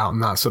jumping about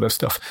and that sort of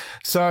stuff.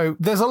 So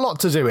there's a lot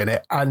to do in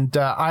it, and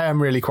I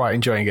am really quite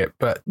enjoying it.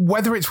 But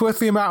whether it's worth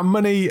the amount of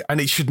money, and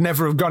it should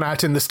never have gone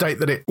out in the state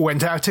that it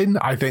went out in,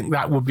 I think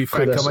that would be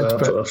fair comment.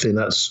 I think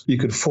you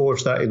could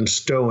forge that in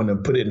stone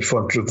and put it in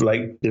front of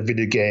like the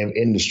video game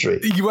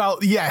industry. Well,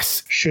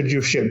 yes. Should you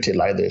have shipped it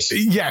like this?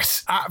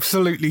 Yes,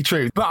 absolutely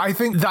true. But I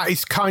think that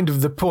is kind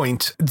of the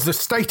point. The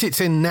state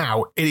it's in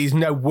now, it is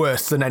no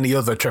worse than any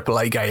other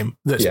AAA game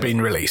that's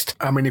been released.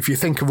 I mean, if you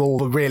think of all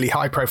the really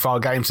high-profile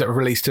games that were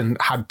released and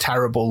had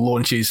terrible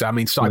launches, I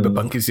mean,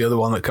 Cyberpunk is the other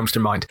one that comes to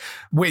mind,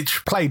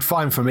 which played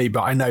fine for me,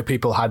 but I know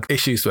people had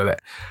issues with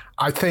it.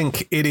 I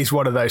think it is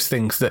one of those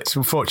things that's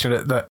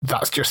unfortunate that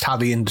that's just how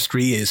the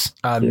industry is.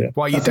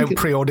 Why you don't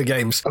pre-order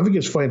games. I think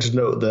it's funny to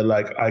note that,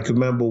 like, I can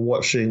remember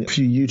watching a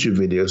few YouTube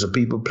videos of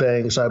people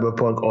playing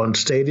Cyberpunk on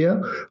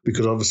Stadia,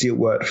 because obviously it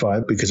worked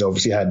fine, because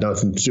obviously it had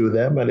nothing to do with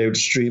them and they were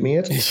streaming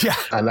it. Yeah.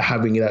 And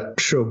having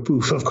that show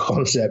proof of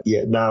concept,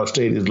 yet now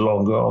Stadia is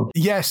long gone.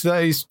 Yes,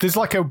 there's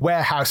like a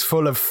warehouse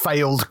full of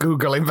failed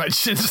Google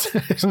inventions,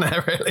 isn't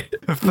there, really?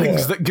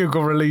 Things that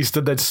Google released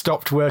and then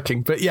stopped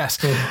working. But yes,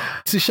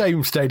 it's a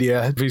shame Stadia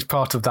is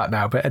part of that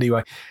now. But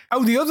anyway.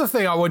 Oh, the other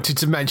thing I wanted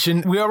to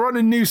mention, we are on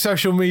a new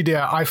social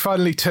media. I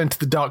finally turned to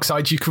the dark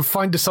side. You can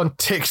find us on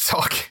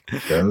TikTok.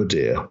 Oh,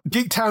 dear.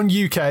 Geektown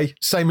UK,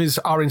 same as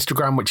our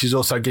Instagram, which is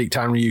also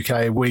Geektown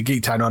UK. We're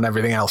Geektown on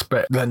everything else,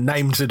 but the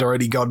names had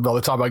already gone by the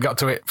time I got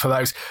to it for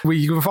those.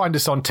 You can find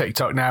us on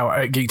TikTok now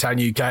at Geektown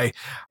UK.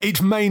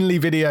 It's mainly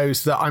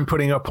videos that I'm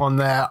putting up on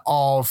there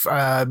of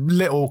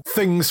little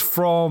things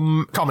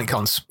from Comic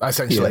Cons,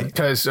 essentially.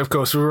 Because, of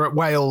course, we were at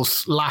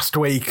Wales last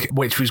week,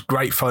 which was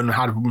great fun.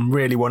 Had a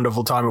really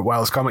wonderful time at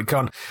Wales Comic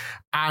Con.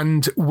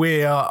 And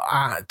we're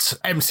at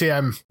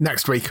MCM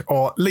next week,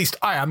 or at least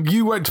I am.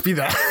 You won't be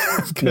there.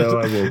 No,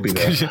 I won't be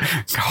there.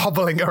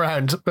 Hobbling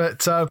around.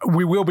 But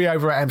we will be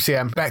over at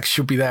MCM. Bex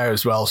should be there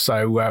as well.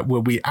 So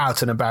we'll be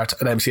out and about at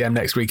MCM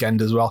next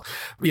weekend as well.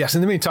 But yes,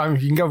 in the meantime,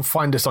 you can go and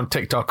find us on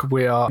TikTok.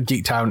 We are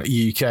Geektown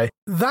UK.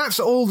 That's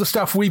all the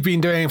stuff we've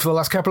been doing for the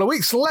last couple of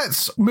weeks.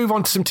 Let's move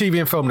on to some TV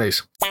and film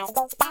news.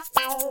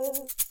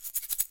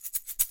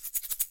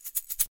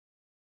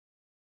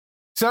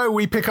 So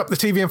we pick up the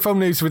TV and film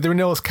news with the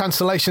renewals,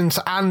 cancellations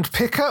and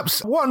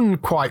pickups. One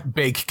quite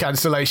big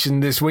cancellation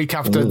this week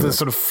after the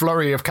sort of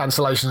flurry of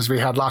cancellations we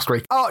had last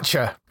week.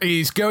 Archer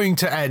is going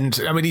to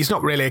end. I mean, it's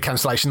not really a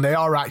cancellation. They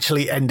are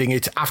actually ending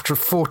it after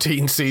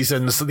 14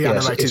 seasons, the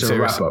animated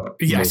series. Wrap-up.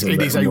 Yes,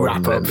 it is a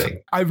wrap-up.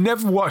 I've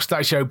never watched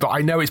that show, but I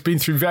know it's been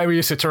through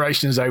various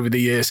iterations over the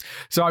years.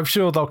 So I'm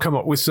sure they'll come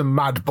up with some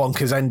mad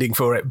bonkers ending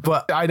for it.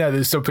 But I know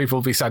there's some people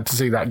will be sad to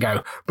see that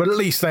go. But at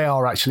least they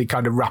are actually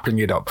kind of wrapping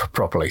it up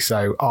properly.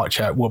 So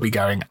Archer will be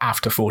going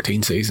after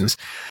 14 seasons.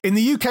 In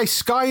the UK,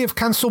 Sky have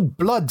cancelled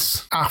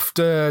Bloods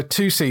after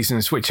 2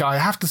 seasons, which I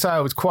have to say I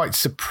was quite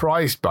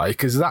surprised by,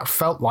 because that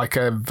felt like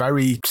a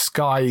very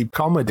Sky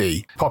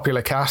comedy.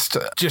 Popular cast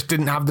just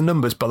didn't have the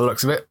numbers by the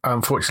looks of it.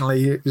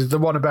 Unfortunately, it was the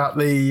one about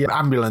the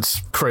ambulance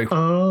crew.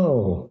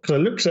 Oh, because I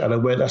looked at it and I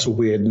went, that's a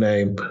weird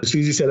name. As soon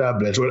as you said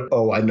ambulance, I went,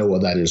 oh, I know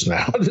what that is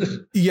now.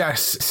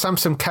 Yes,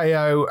 Samson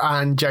Ko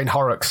and Jane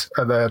Horrocks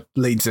are the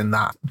leads in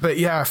that. But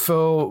yeah,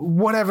 for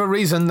whatever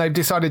reason,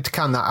 they've decided to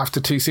can that after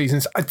 2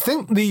 seasons. I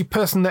think the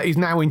person that is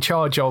now in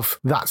charge of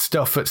that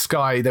stuff at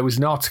Sky, there was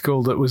an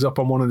article that was up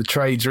on one of the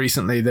trades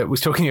recently that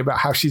was talking about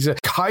how she's a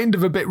kind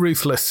of a bit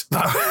ruthless,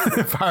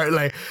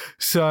 apparently.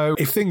 So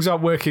if things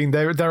aren't working,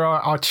 there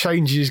are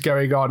changes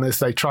going on as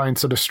they try and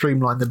sort of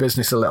streamline the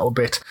business a little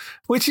bit,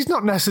 which is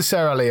not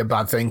necessarily a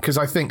bad thing, because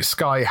I think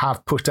Sky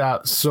have put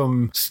out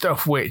some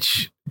stuff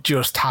which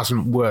just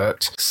hasn't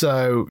worked.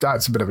 So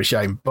that's a bit of a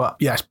shame. But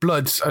yes,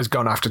 Bloods has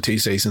gone after 2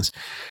 seasons.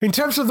 In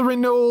terms of the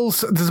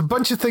renewals, there's a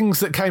bunch of things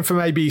that came from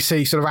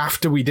ABC sort of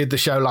after we did the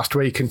show last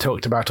week and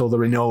talked about all the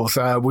renewals.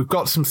 We've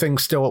got some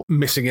things still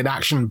missing in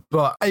action,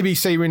 but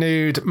ABC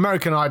renewed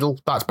American Idol.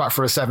 That's back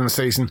for a 7th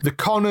season. The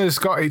Conners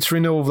got its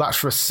renewal. That's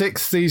for a 6th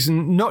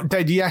season. Not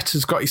Dead Yet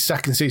has got its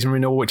 2nd season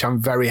renewal, which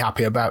I'm very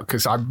happy about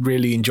because I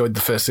really enjoyed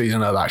the 1st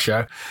season of that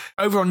show.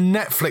 Over on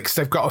Netflix,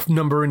 they've got a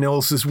number of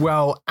renewals as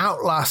well.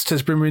 Outlast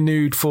has been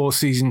renewed for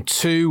season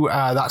 2.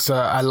 That's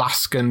a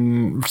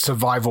Alaskan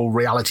survival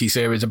reality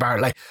series,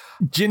 apparently.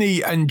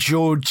 Ginny and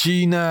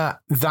Georgina,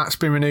 that's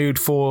been renewed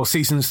for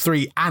seasons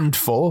 3 and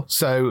 4.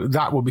 So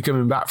that will be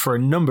coming back for a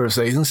number of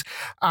seasons.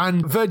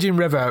 And Virgin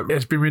River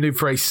has been renewed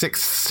for a 6th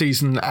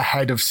season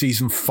ahead of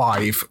season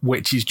 5,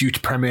 which is due to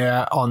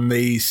premiere on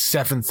the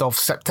 7th of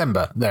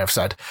September, they have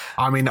said.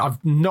 I mean,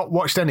 I've not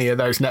watched any of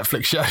those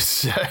Netflix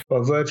shows.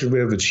 Well, Virgin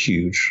River's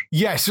huge.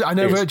 Yes, I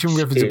know Virgin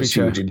River's a big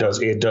show.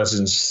 It does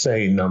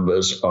insane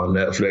numbers on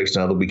Netflix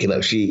now that we can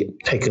actually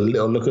take a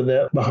little look at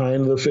that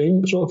behind the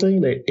thing sort of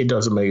thing. It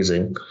does amazing.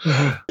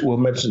 Mm-hmm. We'll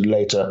mention it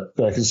later.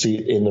 I can see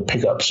in the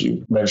pickups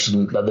you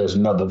mentioned that there's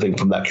another thing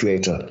from that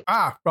creator.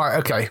 Ah, right,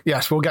 okay.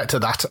 Yes, we'll get to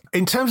that.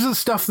 In terms of the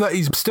stuff that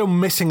is still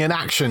missing in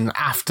action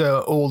after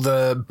all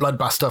the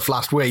Bloodbath stuff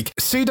last week,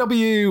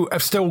 CW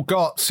have still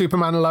got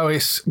Superman and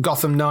Lois,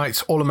 Gotham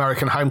Knights, All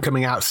American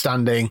Homecoming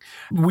outstanding.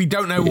 We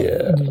don't know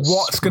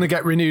what's going to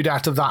get renewed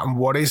out of that and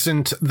what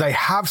isn't. They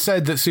have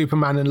said that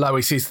Superman and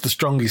Lois is the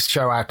strongest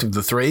show out of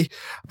the 3,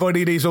 but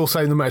it is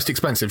also the most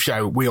expensive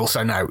show, we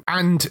also know.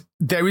 And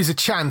there is a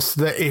chance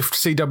that if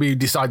CW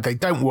decide they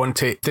don't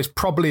want it, there's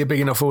probably a big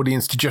enough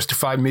audience to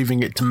justify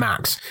moving it to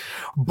Max.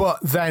 But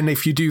then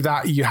if you do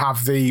that, you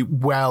have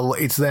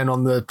it's then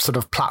on the sort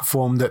of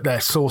platform that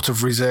they're sort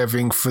of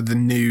reserving for the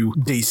new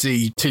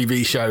DC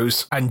TV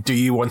shows. And do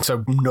you want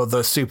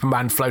another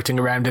Superman floating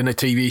around in a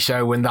TV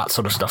show and that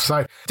sort of stuff?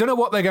 So don't know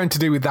what they're going to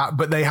do with that,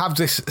 but they have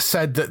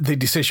said that the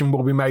decision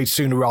will be made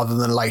sooner rather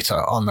than later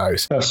on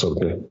those. That's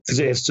okay. Because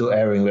it is still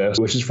airing there,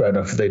 which is fair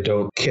enough if they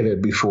don't kill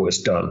it before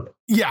it's done.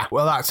 Yeah,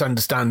 well, that's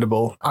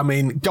understandable. I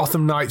mean,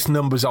 Gotham Knights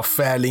numbers are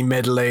fairly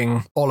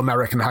middling. All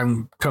American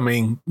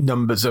Homecoming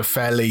numbers are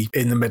fairly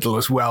in the middle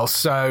as well.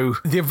 So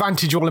the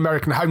advantage All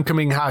American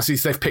Homecoming has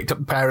is they've picked up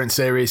the parent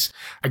series.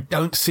 I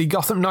don't see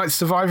Gotham Knights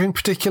surviving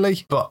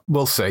particularly, but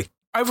we'll see.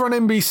 Over on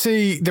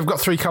NBC, they've got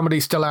 3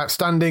 comedies still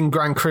outstanding: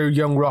 Grand Crew,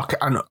 Young Rock,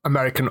 and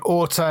American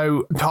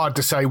Auto. Hard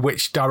to say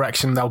which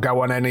direction they'll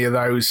go on any of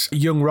those.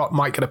 Young Rock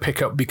might get a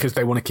pickup because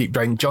they want to keep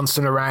Dwayne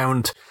Johnson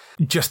around.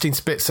 Justin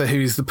Spitzer,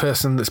 who's the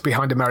person that's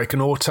behind American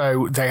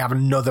Auto, they have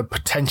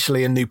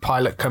potentially a new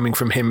pilot coming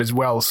from him as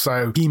well.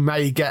 So he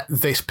may get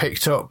this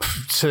picked up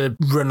to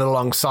run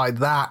alongside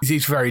that.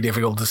 It's very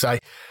difficult to say.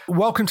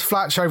 Welcome to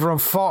Flatch over on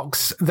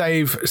Fox.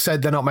 They've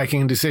said they're not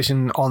making a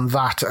decision on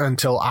that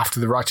until after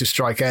the writer's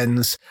strike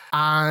ends.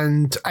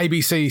 And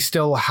ABC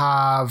still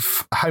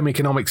have Home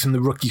Economics and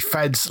the Rookie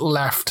Feds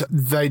left.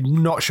 They're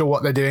not sure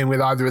what they're doing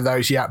with either of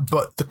those yet,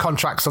 but the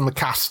contracts on the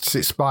casts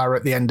expire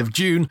at the end of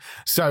June.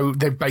 So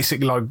they've basically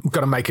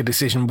got to make a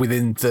decision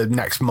within the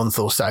next month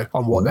or so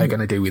on what they're going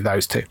to do with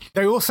those 2.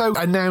 They also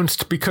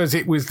announced, because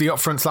it was the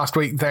upfronts last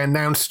week, they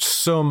announced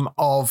some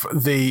of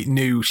the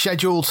new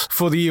schedules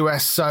for the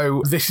US.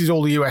 So this is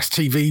all the US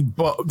TV,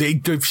 but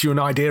it gives you an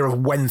idea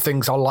of when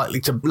things are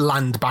likely to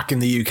land back in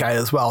the UK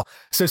as well.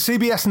 So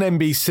CBS and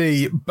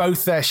NBC,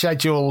 both their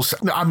schedules,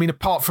 I mean,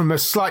 apart from a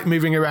slight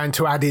moving around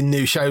to add in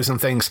new shows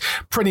and things,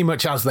 pretty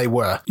much as they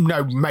were.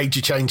 No major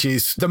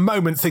changes. The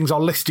moment things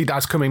are listed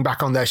as coming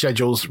back on their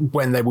schedules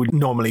when they would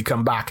normally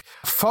come back.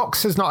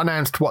 Fox has not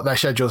announced what their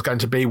schedule is going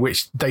to be,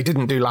 which they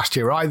didn't do last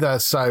year either,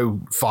 so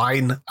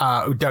fine.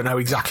 Don't know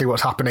exactly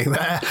what's happening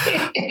there.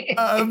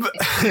 The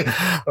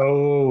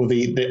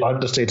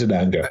understated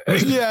anger.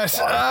 Yes.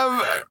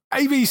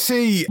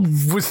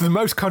 ABC was the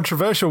most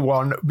controversial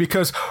one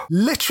because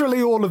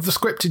literally all of the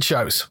scripted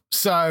shows.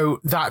 So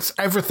that's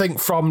everything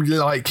from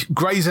like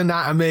Grey's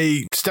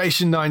Anatomy,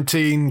 Station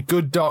 19,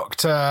 Good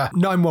Doctor,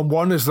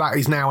 911, as that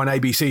is now an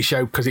ABC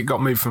show because it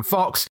got moved from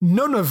Fox.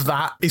 None of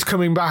that is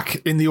coming back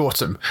in the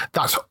autumn.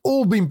 That's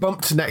all been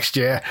bumped to next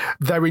year.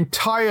 Their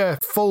entire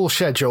full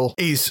schedule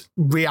is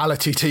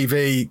reality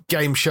TV,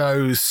 game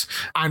shows,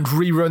 and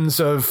reruns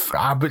of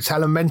Abbott's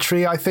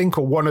Elementary, I think,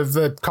 or one of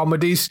the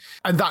comedies.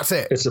 And that's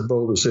it. It's a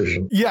bold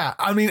decision. Yeah.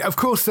 I mean, of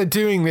course, they're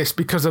doing this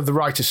because of the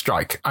writer's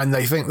strike, and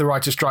they think the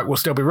writer's strike will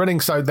still be running.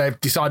 So they've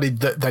decided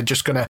that they're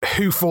just going to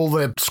hoof all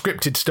the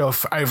scripted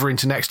stuff over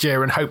into next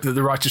year and hope that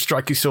the writer's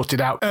strike is sorted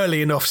out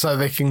early enough so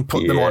they can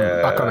put them on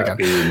back on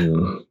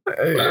again.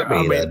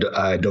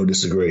 I don't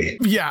disagree.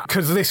 Yeah,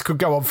 because this could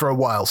go on for a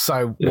while,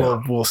 so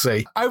we'll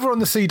see. Over on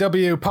the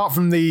CW, apart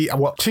from the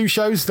 2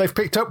 shows they've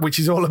picked up, which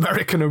is All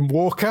American and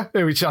Walker,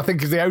 which I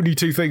think is the only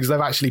 2 things they've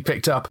actually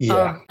picked up.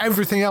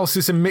 Everything else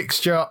is a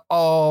mixture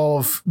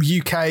of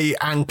UK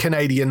and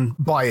Canadian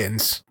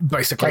buy-ins,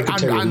 basically. I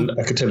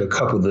can tell you a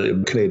couple of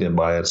the Canadian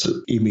buy-ins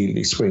that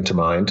immediately spring to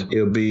mind.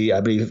 It'll be,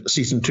 I believe,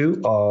 season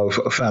 2 of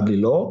Family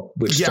Law,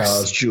 which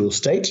stars Jewel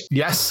State.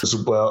 Yes. As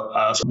well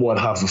as one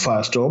half of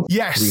Firestorm.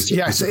 Yes,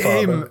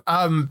 him.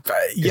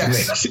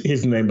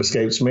 His name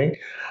escapes me.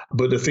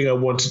 But the thing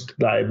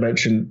that I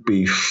mentioned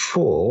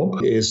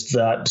before is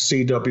that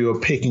CW are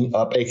picking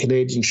up a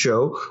Canadian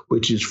show,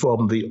 which is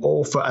from the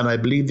author and I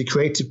believe the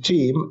creative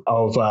team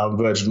of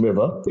Virgin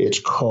River.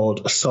 It's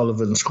called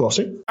Sullivan's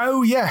Crossing.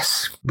 Oh,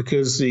 yes.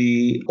 Because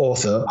the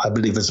author, I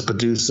believe, is a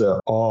producer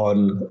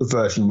on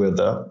Virgin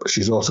River.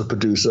 She's also a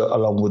producer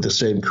along with the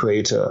same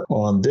creator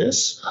on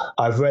this.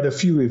 I've read a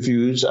few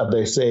reviews and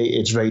they say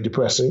it's very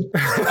depressing.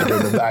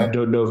 I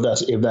don't know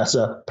if that's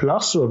a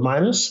plus or a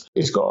minus.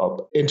 It's got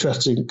an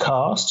interesting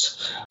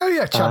cast. Oh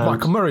yeah, Chad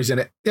Michael Murray's in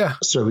it. Yeah.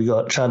 So we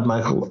got Chad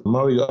Michael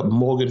Murray, we got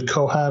Morgan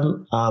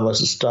Cohan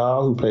as a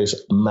star who plays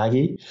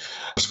Maggie.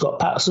 Scott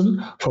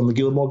Patterson from the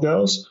Gilmore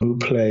Girls who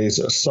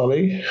plays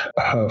Sully,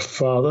 her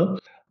father.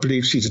 I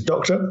believe she's a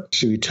doctor.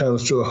 She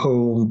returns to her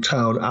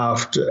hometown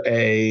after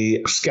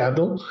a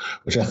scandal,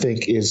 which I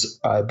think is,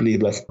 I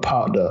believe, like a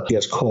partner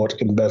gets caught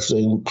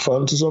embezzling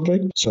funds or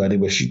something. So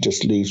anyway, she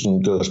just leaves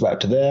and goes back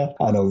to there.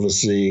 And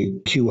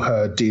obviously, cue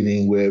her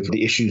dealing with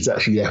the issues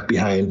that she left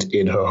behind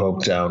in her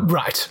hometown.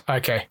 Right.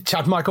 Okay.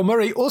 Chad Michael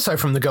Murray, also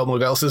from the Gilmore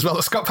Girls, as well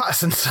as Scott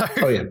Patterson. So.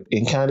 Oh yeah,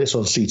 in Candice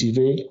on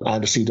CTV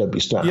and the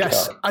CW snapped it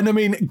up. And I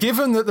mean,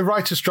 given that the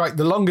writer's strike,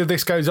 the longer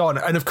this goes on,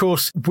 and of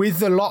course,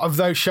 with a lot of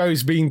those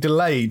shows being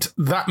delayed,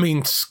 that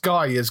means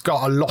Sky has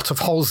got a lot of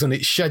holes in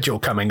its schedule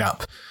coming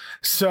up.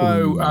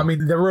 So, I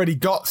mean, they've already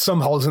got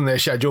some holes in their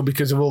schedule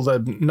because of all the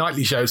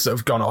nightly shows that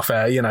have gone off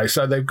air, you know.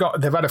 So they've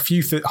had a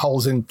few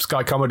holes in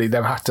Sky Comedy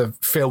they've had to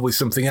fill with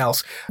something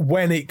else.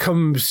 When it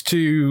comes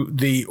to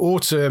the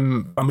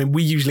autumn, I mean,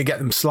 we usually get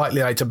them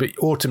slightly later, but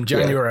autumn,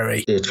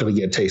 January. Yeah, it's going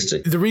to get tasty.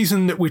 The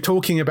reason that we're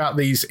talking about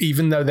these,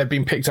 even though they've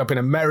been picked up in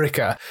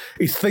America,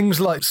 is things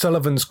like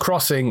Sullivan's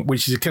Crossing,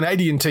 which is a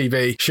Canadian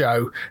TV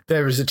show.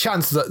 There is a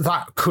chance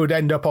that could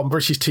end up on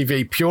British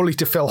TV purely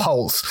to fill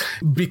holes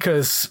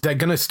because they're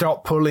going to start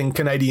pulling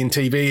Canadian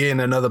TV in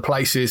and other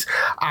places,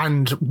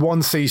 and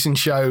one season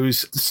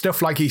shows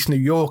stuff like East New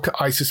York,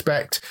 I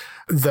suspect,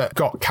 that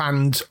got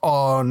canned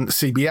on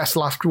CBS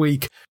last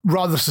week.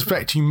 Rather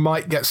suspect you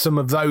might get some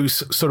of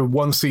those sort of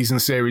one season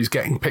series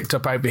getting picked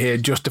up over here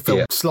just to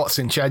fill slots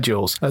in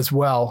schedules as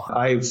well.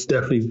 I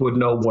definitely would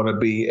not want to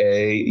be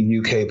a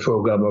UK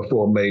programmer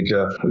for a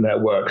major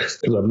network because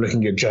I'm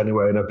looking at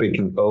January and I'm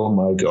thinking, oh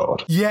my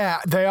God. Yeah,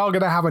 they are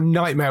going to have a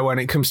nightmare when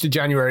it comes to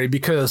January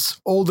because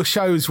all the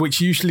shows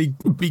which usually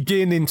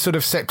begin in sort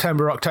of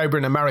September, October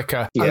in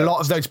America, a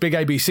lot of those big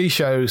ABC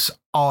shows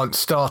aren't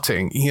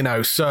starting, you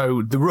know,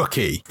 so The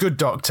Rookie, Good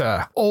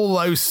Doctor, all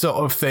those sort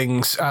of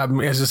things.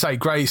 As I say,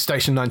 Grey's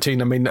Station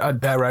 19, I mean,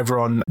 they're over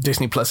on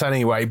Disney Plus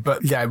anyway,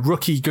 but yeah,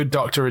 Rookie, Good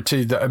Doctor are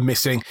 2 that are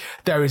missing.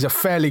 There is a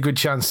fairly good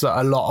chance that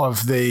a lot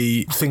of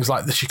the things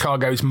like the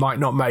Chicagos might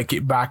not make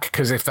it back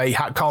because if they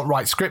can't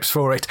write scripts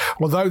for it,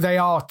 although they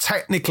are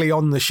technically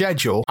on the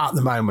schedule at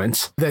the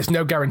moment, there's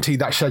no guarantee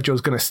that schedule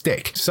is going to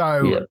stick.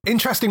 So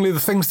interestingly, the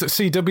things that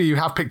CW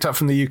have picked up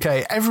from the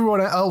UK,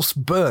 Everyone Else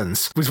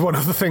Burns was one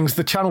of the things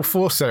the Channel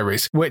 4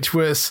 series, which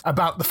was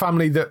about the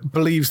family that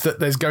believes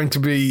that there's going to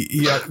be,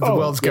 the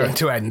world's going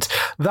to end.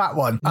 That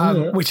one,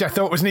 which I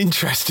thought was an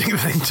interesting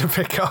thing to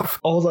pick up.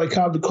 Although I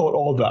can't recall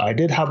all that, I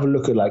did have a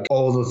look at like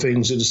all the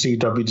things that the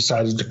CW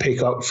decided to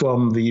pick up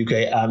from the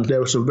UK, and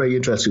there were some very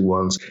interesting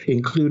ones,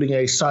 including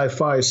a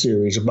sci-fi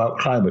series about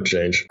climate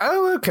change.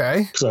 Oh,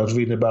 okay. Because I was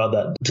reading about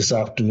that this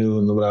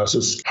afternoon when I was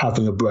just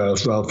having a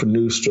browse around for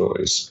news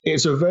stories.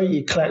 It's a very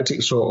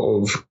eclectic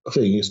sort of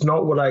thing. It's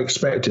not what I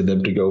expected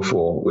them to go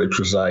for, which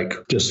was like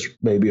just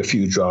maybe a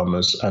few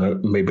dramas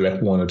and maybe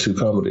like 1 or 2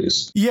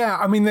 comedies. Yeah,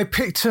 I mean, they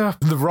picked up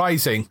The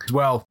Rising as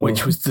well,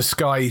 which was the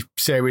Sky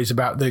series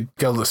about the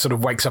girl that sort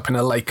of wakes up in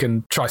a lake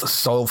and tries to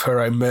solve her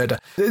own murder.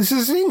 This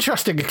is an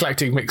interesting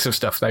eclectic mix of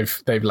stuff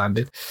they've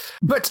landed.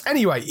 But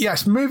anyway,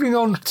 yes, moving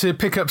on to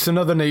pick up some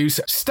other news.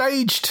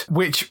 Staged,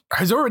 which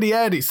has already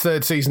aired its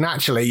 3rd season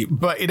actually,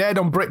 but it aired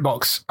on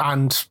BritBox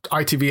and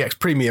ITVX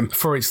Premium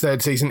for its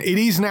 3rd season. It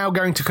is now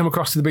going to come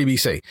across to the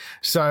BBC.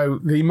 So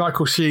the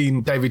Michael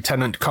Sheen, David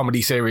Tennant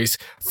comedy series,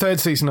 3rd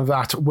season of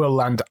that will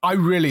land. I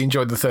really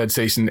enjoyed the 3rd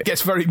season. It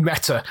gets very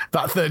meta,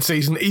 that 3rd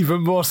season,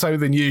 even more so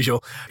than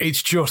usual.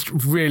 It's just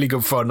really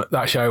good fun,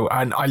 that show,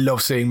 and I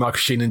love seeing Michael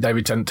Sheen and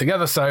David Tennant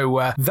together.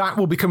 So that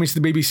will be coming to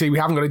the BBC. We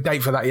haven't got a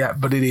date for that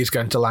yet, but it is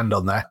going to land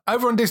on there.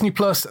 Over on Disney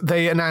Plus,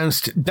 they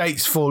announced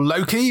dates for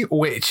Loki,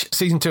 which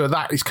season 2 of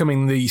that is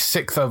coming the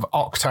 6th of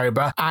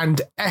October,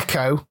 and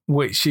Echo,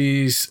 which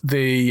is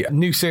the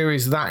new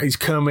series that is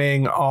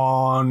coming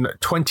on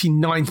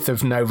 29th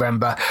of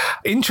November.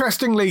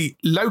 Interestingly,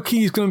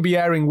 Loki is going to be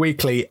airing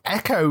weekly.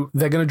 Echo,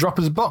 they're going to drop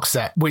as a box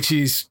set, which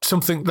is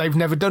something they've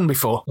never done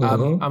before. I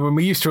mean,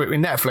 we're used to it with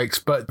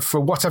Netflix, but for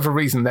whatever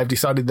reason, they've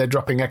decided they're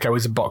dropping Echo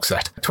as a box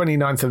set.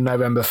 29th of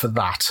November for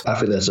that. I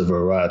think there's a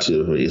variety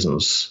of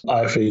reasons.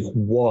 I think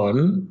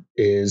one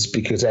is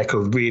because Echo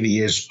really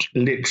is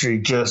literally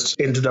just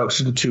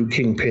introduction to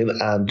Kingpin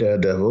and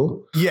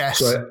Daredevil. Yes.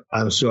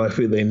 So I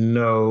think they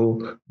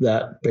know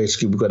that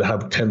basically we're going to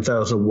have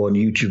 10,001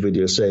 YouTube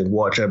videos saying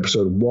watch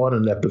episode 1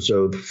 and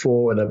episode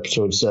 4 and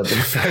episode 7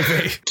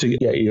 to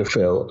get your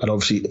fill. And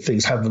obviously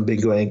things haven't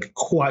been going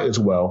quite as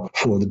well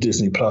for the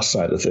Disney Plus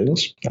side of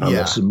things. And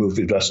that's the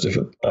movie, that's a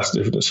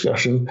different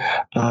discussion.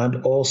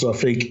 And also I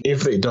think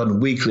if they'd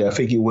done weekly, I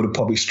think it would have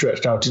probably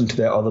stretched out into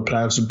their other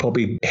plans and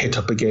probably hit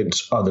up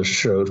against other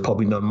shows,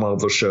 probably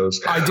non-Marvel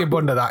shows. I did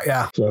wonder that,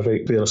 yeah. So I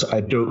think, to be honest,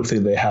 I don't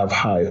think they have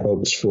high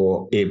hopes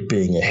for it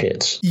being a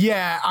hit.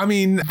 Yeah, I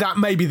mean, that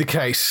may be the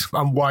case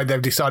and why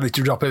they've decided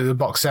to drop it as a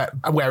box set,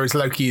 whereas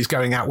Loki is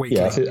going out weekly.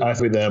 Yeah, I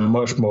think they're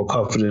much more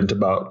confident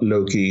about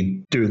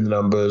Loki doing the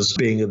numbers,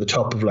 being at the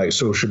top of like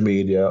social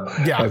media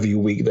every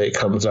week that it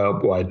comes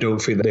out. Well, I don't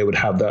think that they would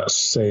have that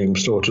same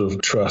sort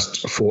of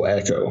trust for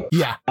Echo.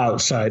 Yeah.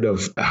 Outside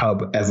of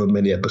however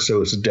many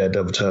episodes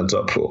Daredevil turns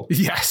up for.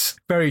 Yes,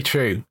 very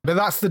true. But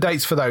that's the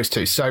dates for those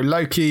two. So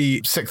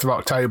Loki, 6th of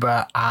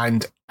October,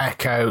 and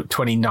Echo,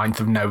 29th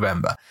of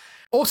November.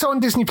 Also on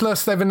Disney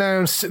Plus, they've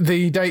announced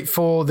the date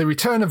for the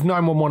return of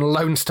 911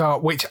 Lone Star,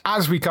 which,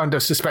 as we kind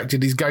of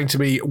suspected, is going to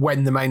be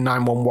when the main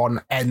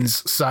 911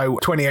 ends. So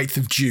 28th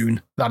of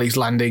June, that is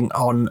landing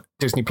on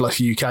Disney Plus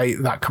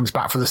UK. That comes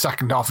back for the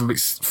second half of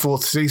its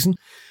 4th season.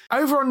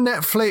 Over on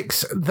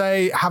Netflix,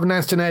 they have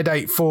announced an air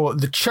date for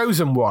The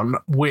Chosen One,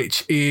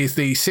 which is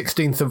the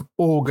 16th of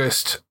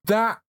August.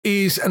 That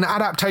is an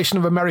adaptation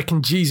of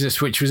American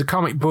Jesus, which was a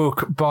comic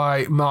book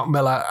by Mark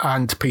Millar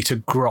and Peter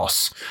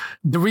Gross.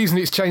 The reason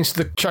it's changed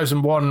to The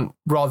Chosen One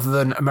rather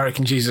than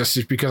American Jesus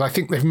is because I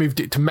think they've moved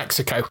it to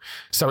Mexico,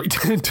 so it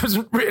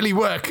doesn't really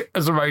work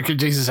as American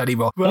Jesus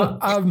anymore. But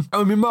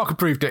I mean, Mark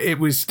approved it.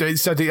 It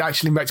said it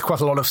actually makes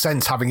quite a lot of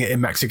sense having it in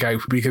Mexico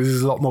because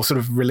there's a lot more sort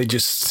of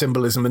religious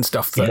symbolism and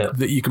stuff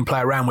that you can play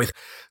around with.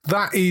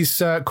 That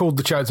is called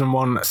The Chosen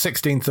One,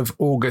 16th of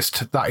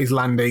August. That is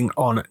landing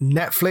on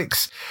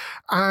Netflix.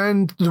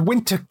 And The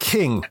Winter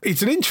King.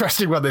 It's an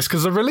interesting one, this,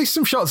 because they've released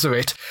some shots of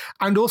it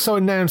and also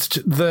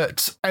announced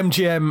that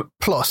MGM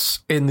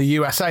Plus in the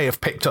USA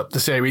have picked up the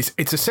series.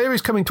 It's a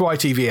series coming to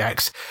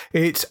ITVX.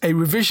 It's a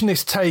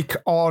revisionist take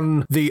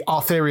on the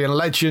Arthurian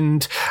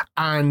legend,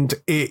 and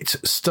it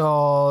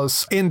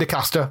stars Ian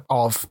DeCaster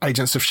of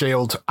Agents of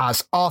S.H.I.E.L.D.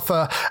 as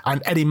Arthur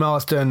and Eddie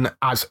Marsden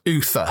as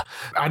Uther.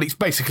 And it's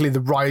basically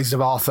the rise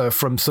of Arthur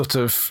from sort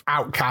of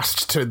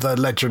outcast to the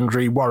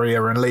legendary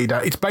warrior and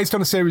leader. It's based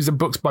on a series of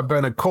books by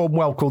Bernard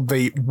Cornwell called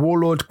the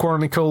Warlord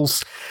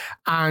Chronicles,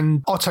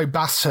 and Otto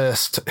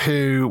Bathurst,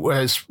 who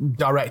was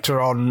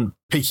director on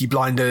Peaky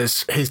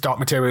Blinders, His Dark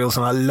Materials,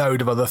 and a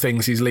load of other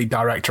things. He's lead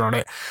director on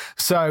it.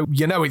 So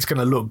you know it's going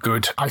to look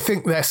good. I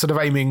think they're sort of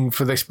aiming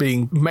for this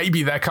being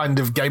maybe their kind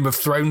of Game of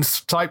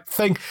Thrones type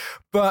thing.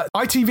 But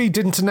ITV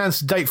didn't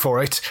announce a date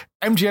for it.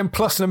 MGM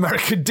Plus in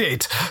America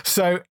did.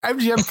 So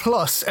MGM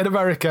Plus in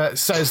America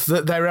says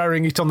that they're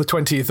airing it on the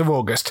 20th of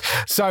August.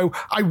 So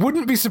I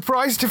wouldn't be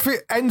surprised if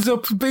it ends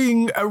up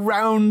being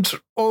around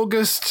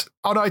August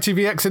on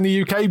ITVX in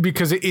the UK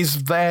because it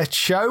is their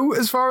show,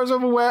 as far as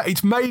I'm aware.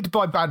 It's made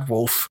by Bad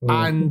Wolf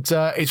and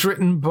it's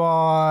written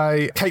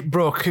by Kate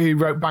Brooke, who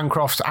wrote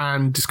Bancroft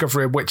and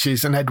Discovery of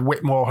Witches, and Ed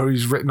Whitmore,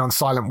 who's written on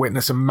Silent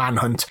Witness and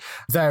Manhunt.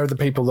 They're the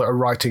people that are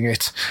writing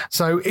it.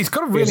 So it's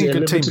got a really good team. Is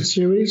it a limited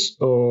series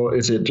or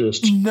is it just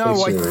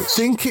No, I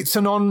think it's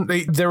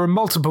there are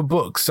multiple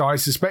books, so I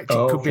suspect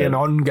it could be an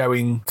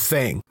ongoing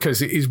thing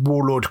because it is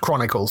Warlord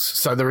Chronicles,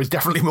 so there is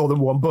definitely more than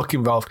one book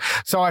involved.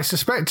 So I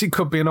suspect it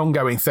could be an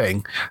ongoing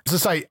thing.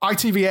 As I say,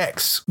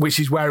 ITVX, which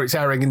is where it's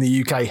airing in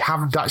the UK,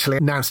 haven't actually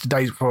announced a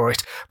date for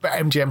it, but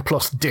MGM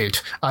Plus did,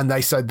 and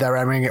they said they're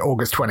airing it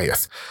August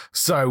 20th.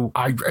 So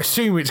I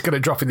assume it's going to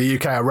drop in the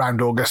UK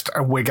around August,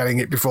 and we're getting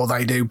it before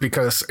they do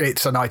because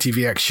it's an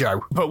ITVX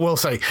show. But we'll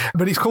see.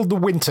 But it's called The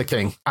Winter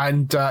King,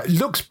 and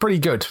looks pretty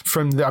good.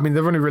 They've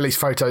only released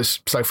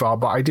photos so far,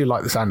 but I do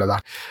like the sound of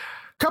that.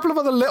 Couple of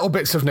other little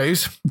bits of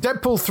news.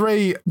 Deadpool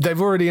 3,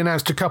 they've already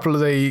announced a couple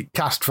of the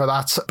cast for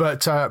that, but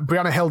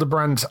Brianna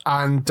Hildebrand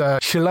and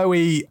Shiloh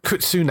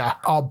Kutsuna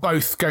are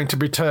both going to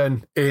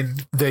return in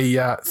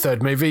the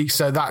third movie.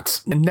 So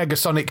that's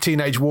Negasonic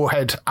Teenage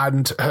Warhead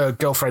and her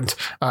girlfriend,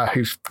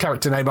 whose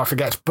character name I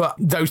forget, but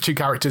those two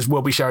characters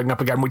will be showing up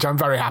again, which I'm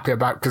very happy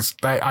about because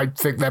I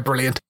think they're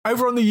brilliant.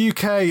 Over on the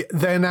UK,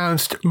 they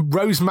announced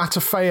Rose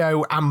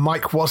Matafeo and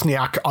Mike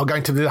Wozniak are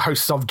going to be the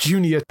hosts of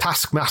Junior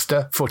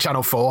Taskmaster for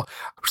Channel 4.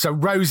 So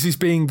Rose is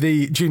being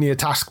the junior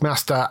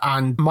taskmaster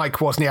and Mike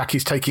Wozniak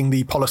is taking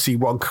the policy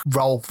wonk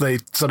role,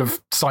 the sort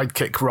of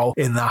sidekick role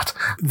in that.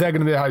 They're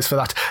going to be the hosts for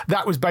that.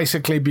 that was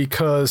basically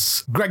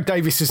because Greg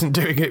Davies isn't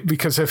doing it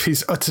because of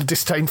his utter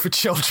disdain for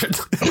children,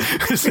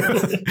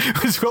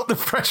 was what the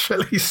press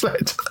release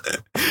said,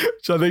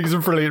 which I think is a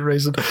brilliant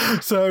reason.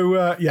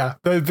 So,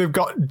 they've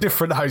got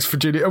different hosts for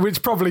Junior, which is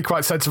probably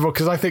quite sensible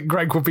because I think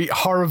Greg would be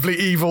horribly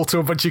evil to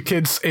a bunch of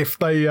kids if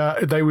they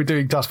were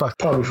doing Taskmaster.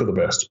 Probably for the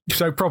best.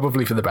 So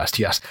probably for the best,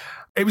 yes.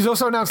 It was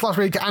also announced last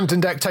week, Ant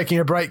and Dec taking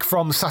a break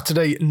from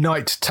Saturday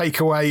Night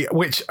Takeaway,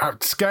 which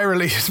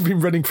scarily has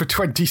been running for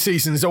 20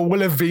 seasons, or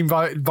will have been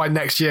by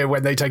next year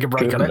when they take a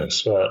break on it.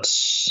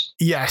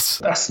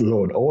 That's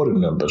Law and Order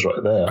numbers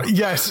right there.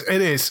 Yes,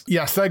 it is.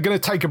 Yes, they're going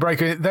to take a break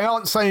on it. They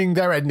aren't saying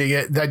they're ending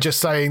it. They're just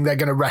saying they're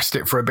going to rest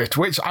it for a bit,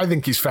 which I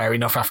think is fair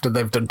enough after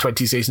they've done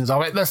 20 seasons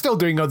of it. They're still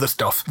doing other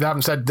stuff. They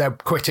haven't said they're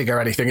quitting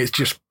or anything. It's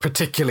just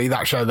particularly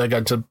that show they're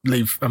going to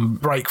leave and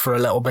break for a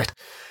little bit.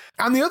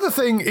 And the other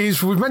thing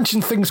is, we've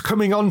mentioned things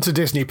coming on to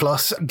Disney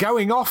Plus,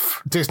 going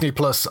off Disney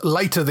Plus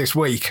later this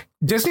week.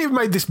 Disney have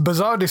made this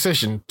bizarre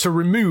decision to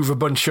remove a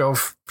bunch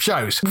of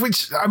shows,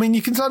 which, I mean,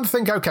 you can sort of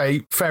think,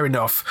 okay, fair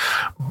enough.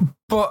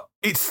 But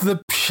it's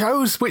the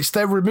shows which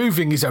they're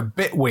removing is a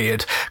bit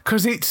weird,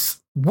 because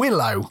it's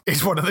Willow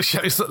is one of the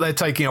shows that they're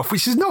taking off,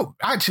 which has not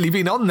actually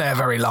been on there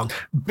very long.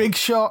 Big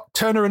Shot,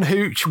 Turner and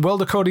Hooch,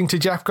 World According to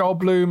Jeff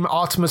Goldblum,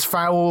 Artemis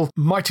Fowl,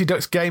 Mighty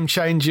Ducks Game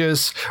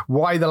Changers,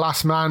 Why the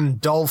Last Man,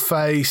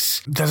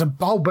 Dollface. There's a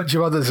whole bunch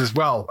of others as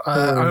well.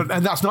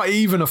 And that's not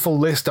even a full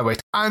list of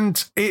it.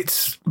 And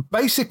it's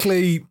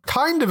basically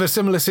kind of a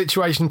similar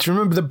situation to,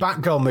 remember the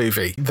Batgirl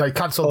movie? They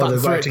cancelled that.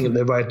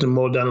 They're writing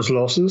more down as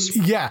losses?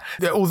 Yeah.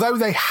 Although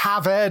they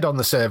have aired on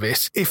the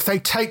service, if they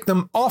take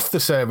them off the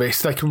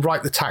service, they can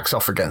write the tax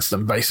off against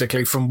them,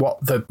 basically, from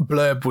what the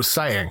blurb was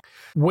saying,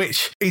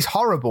 which is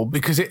horrible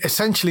because it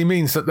essentially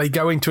means that they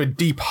go into a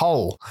deep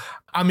hole.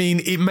 I mean,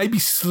 it may be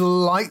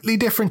slightly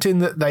different in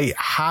that they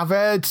have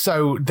aired,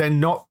 so they're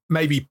not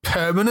maybe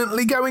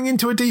permanently going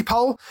into a deep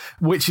hole,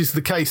 which is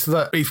the case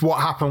that is what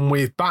happened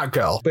with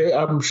Batgirl. But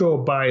I'm sure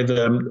by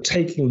them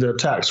taking the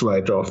tax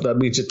write-off, that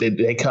means that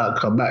they can't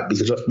come back,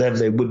 because then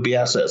they would be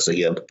assets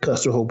again.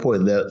 That's the whole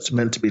point. They're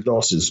meant to be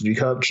losses. You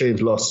can't change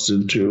losses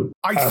into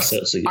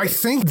assets again. I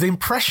think the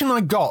impression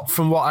I got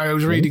from what I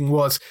was reading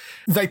was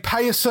they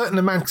pay a certain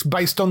amount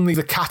based on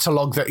the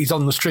catalogue that is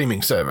on the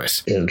streaming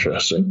service.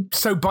 Interesting.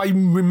 So by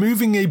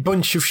removing a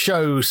bunch of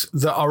shows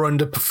that are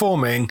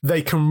underperforming,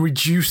 they can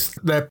reduce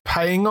their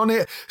paying on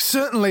it.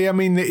 Certainly, I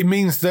mean, it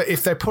means that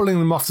if they're pulling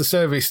them off the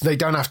service, they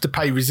don't have to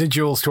pay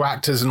residuals to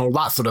actors and all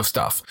that sort of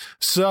stuff.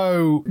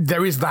 So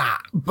there is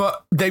that.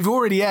 But they've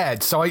already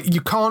aired, so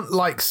you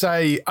can't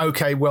say,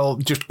 okay, well,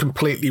 just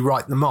completely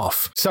write them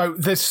off. So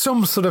there's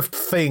some sort of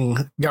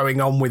thing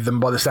going on with them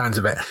by the sounds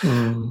of it.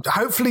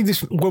 Hopefully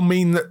this will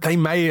mean that they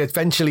may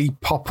eventually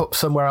pop up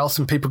somewhere else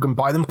and people can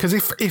buy them, because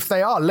if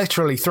they are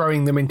literally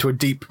throwing them into a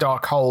deep,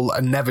 dark hole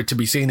and never to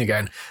be seen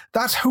again,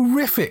 that's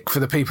horrific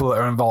for the people that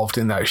are involved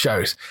in those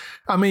shows.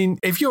 I mean,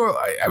 if you're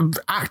an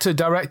actor,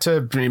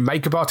 director,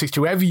 makeup artist,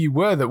 whoever you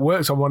were that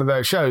works on one of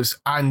those shows,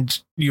 and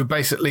you're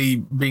basically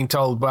being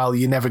told, well,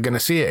 you're never going to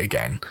see it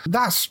again,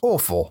 that's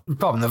awful.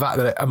 Apart from the fact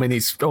that, I mean,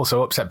 it's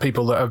also upset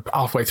people that are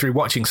halfway through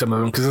watching some of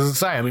them, because as I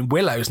say, I mean,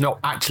 Willow's not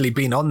actually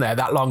been on there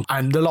that long,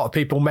 and a lot of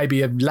people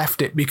maybe have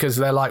left it because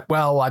they're like,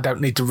 well, I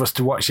don't need to rush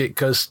to watch it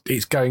because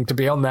it's going to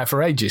be on there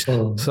for ages.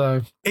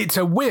 So it's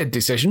a weird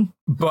decision,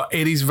 but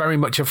it is very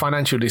much a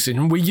financial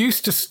decision. We're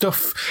used to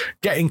stuff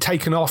getting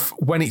taken off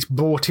when it's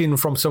bought in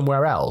from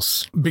somewhere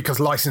else because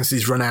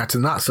licenses run out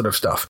and that sort of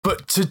stuff.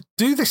 But to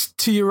do this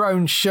to your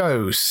own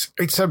shows,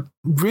 it's a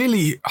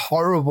really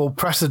horrible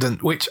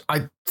precedent, which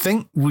I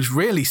think was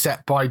really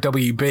set by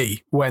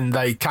WB when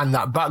they canned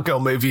that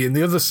Batgirl movie, and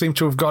the others seem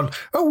to have gone,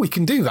 oh, we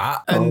can do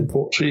that. And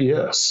unfortunately,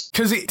 yes.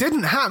 Because it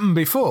didn't happen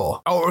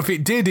before, or if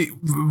it did, it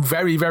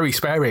very, very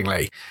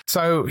sparingly.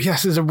 So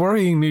yes, there's a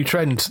worrying new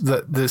trend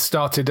that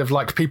started of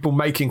people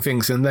making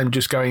things and then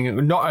just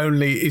going, not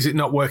only is it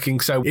not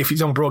working, so if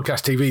it's on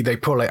broadcast TV, they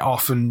pull it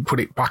off and put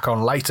it back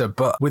on later.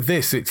 But with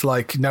this, it's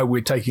no,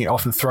 we're taking it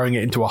off and throwing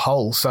it into a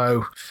hole.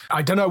 So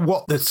I don't know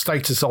what the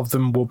status of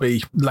them will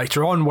be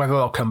later on, whether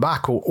they'll come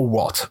back or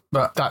what.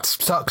 But that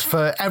sucks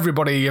for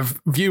everybody,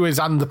 of viewers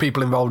and the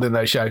people involved in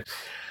those shows.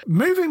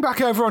 Moving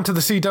back over onto the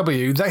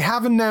CW, they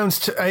have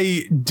announced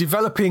a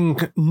developing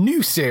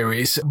new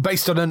series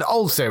based on an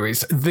old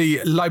series,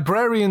 The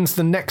Librarians,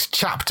 The Next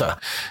Chapter.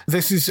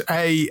 This is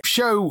a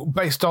show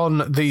based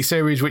on the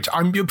series, which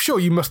I'm sure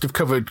you must have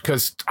covered,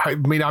 because, I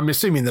mean, I'm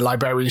assuming The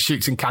Librarian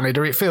shoots in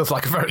Canada. It feels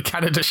like a very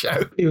Canada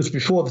show. It was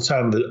before the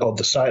time of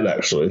the site,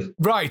 actually.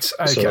 Right,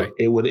 okay. So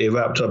it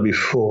wrapped up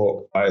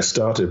before I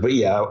started. But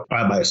yeah,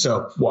 I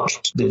myself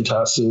watched the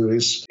entire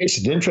series.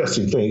 It's an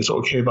interesting thing. It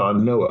sort of came out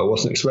of nowhere. I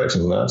wasn't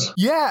expecting that. that.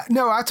 Yeah,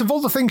 no, out of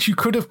all the things you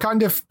could have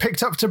kind of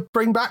picked up to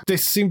bring back,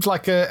 this seems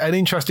like an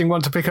interesting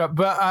one to pick up.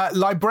 But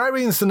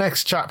Librarian's the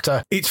next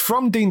chapter. It's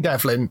from Dean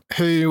Devlin,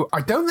 who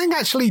I don't think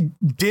actually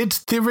did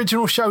the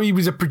original show. He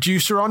was a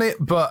producer on it,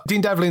 but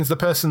Dean Devlin's the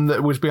person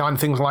that was behind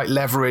things like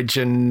Leverage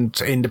and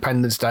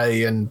Independence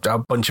Day and a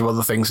bunch of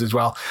other things as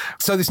well.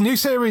 So this new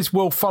series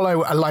will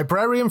follow a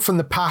librarian from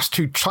the past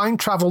who time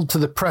traveled to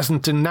the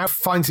present and now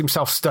finds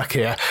himself stuck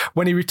here.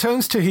 When he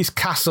returns to his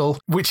castle,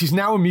 which is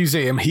now a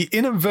museum, he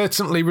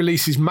inadvertently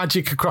releases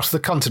magic across the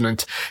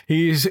continent.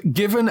 He is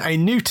given a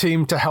new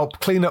team to help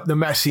clean up the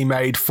mess he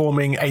made,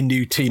 forming a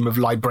new team of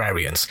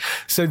librarians.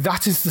 So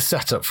that is the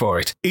setup for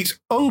it. It's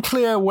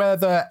unclear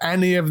whether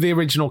any of the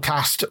original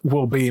cast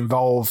will be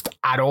involved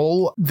at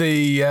all.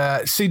 The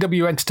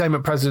CW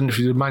Entertainment president,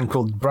 who's a man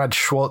called Brad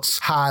Schwartz,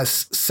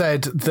 has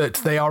said that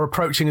they are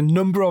approaching a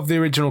number of the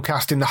original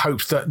cast in the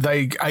hopes that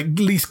they at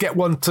least get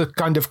one to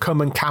kind of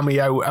come and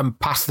cameo and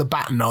pass the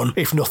baton on,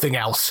 if nothing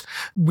else.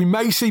 We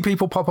may see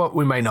people pop up,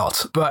 we may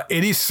not, but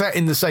it is set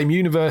in the same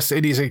universe.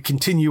 It is a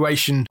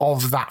continuation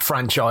of that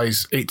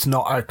franchise. It's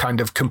not a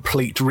kind of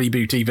complete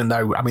reboot, even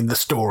though, I mean, the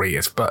story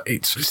is, but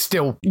it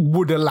still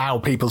would allow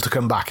people to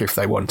come back if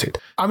they wanted.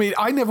 I mean,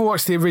 I never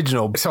watched the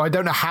original, so I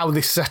don't know how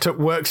this setup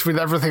works with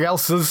everything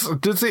else.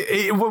 Does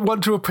it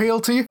want to appeal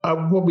to you? I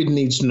probably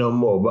need to know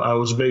more, but I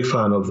was a big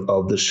fan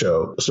of the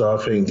show, so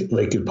I think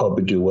they could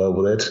probably do well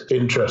with it.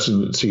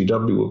 Interesting that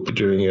CW would be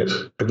doing it.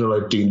 I know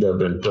like Dean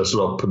Devlin does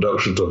a lot of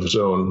productions of his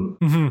own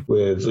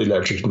with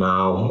Electric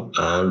Now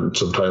and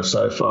sometimes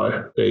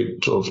Sci-Fi. They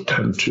sort of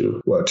tend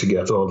to work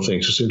together on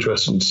things. It's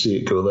interesting to see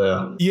it go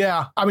there.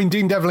 Yeah, I mean,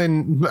 Dean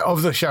Devlin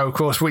of the show, of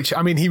course, which,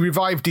 I mean, he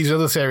revived his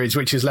other series,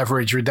 which is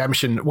Leverage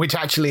Redemption, which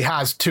actually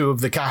has two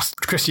of the cast,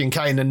 Christian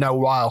Kane and Noel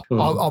Weil,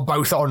 are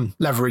both on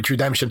Leverage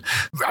Redemption.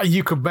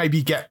 You could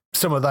maybe get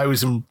some of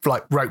those and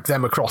like rope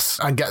them across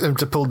and get them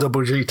to pull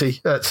double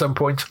duty at some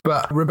point.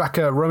 But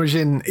Rebecca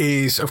Romijn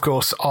is, of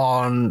course,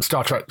 on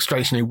Star Trek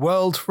Strange New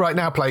World right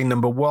now, playing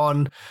number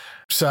 1.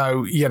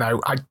 So, you know,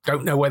 I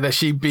don't know whether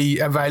she'd be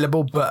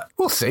available, but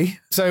we'll see.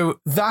 So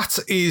that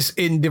is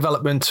in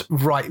development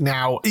right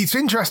now. It's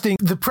interesting.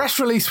 The press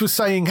release was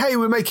saying, hey,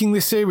 we're making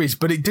this series,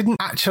 but it didn't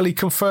actually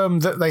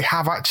confirm that they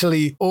have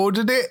actually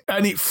ordered it.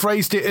 And it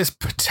phrased it as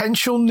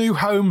potential new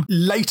home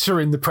later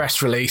in the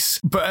press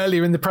release. But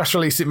earlier in the press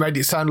release, it made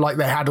it sound like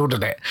they had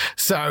ordered it.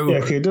 So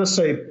yeah, okay, it does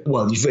say,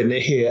 well, you've written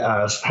it here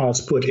as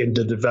has put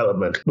into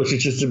development, which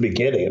is just the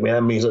beginning. I mean,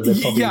 that means that they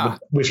probably,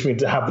 which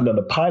means they haven't done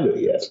a pilot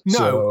yet. No.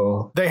 So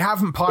they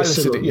haven't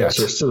piloted it yet.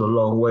 So it's still a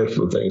long way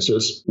from things. So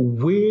it's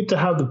weird to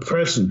have the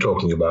president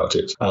talking about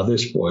it at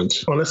this point.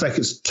 Unless like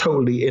it's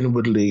totally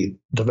inwardly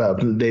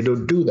developed, and they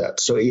don't do that.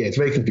 So yeah, it's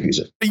very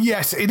confusing.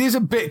 Yes, it is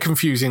a bit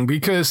confusing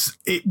because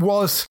it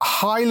was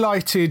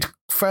highlighted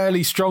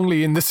fairly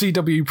strongly in the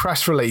CW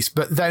press release,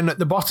 but then at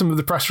the bottom of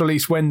the press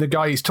release, when the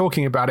guy is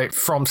talking about it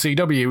from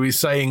CW, is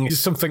saying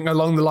something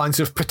along the lines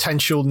of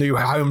potential new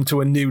home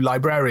to a new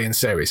librarian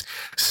series.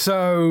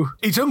 So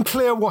it's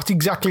unclear what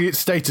exactly its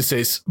status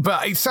is,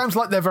 but it sounds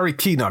like they're very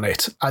keen on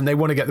it and they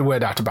want to get the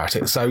word out about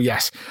it. So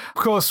yes,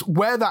 of course,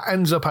 where that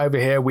ends up over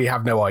here, we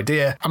have no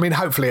idea. I mean,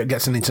 hopefully it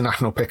gets an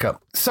international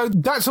pickup. So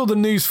that's all the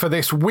news for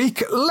this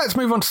week. Let's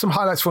move on to some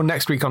highlights for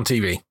next week on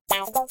TV.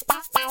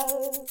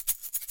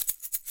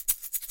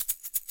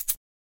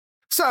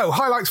 So,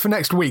 highlights for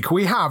next week.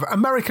 We have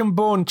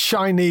American-Born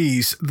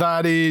Chinese.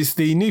 That is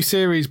the new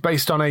series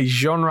based on a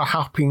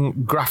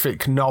genre-hopping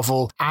graphic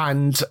novel,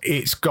 and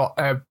it's got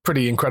a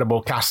pretty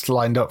incredible cast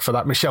lined up for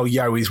that. Michelle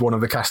Yeoh is one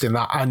of the cast in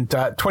that, and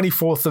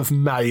 24th of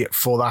May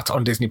for that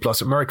on Disney+.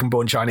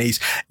 American-Born Chinese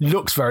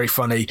looks very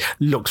funny,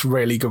 looks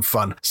really good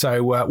fun,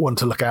 so one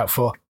to look out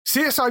for.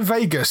 CSI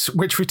Vegas,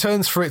 which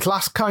returns for its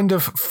last kind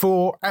of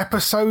 5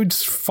 episodes,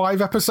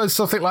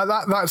 something like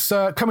that. That's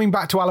coming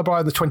back to Alibi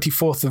on the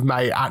 24th of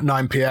May at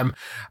 9 p.m.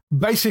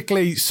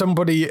 Basically,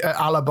 somebody at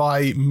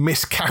Alibi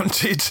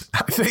miscounted,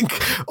 I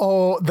think,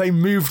 or they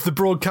moved the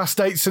broadcast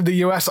dates in the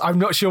US. I'm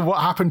not sure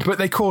what happened, but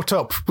they caught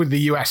up with the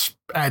US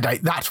air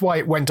date. That's why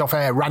it went off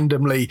air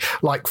randomly,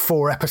 like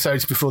 4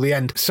 episodes before the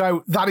end.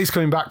 So that is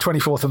coming back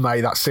 24th of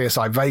May. That's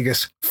CSI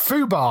Vegas.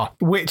 Fubar,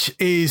 which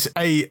is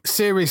a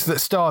series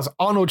that stars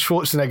Arnold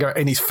Schwarzenegger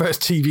in his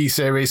first TV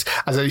series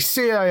as a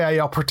CIA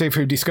operative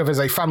who discovers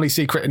a family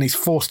secret and is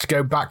forced to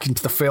go back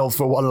into the field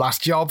for one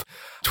last job.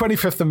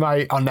 25th of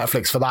May on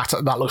Netflix for that.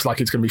 That looks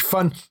like it's going to be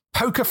fun.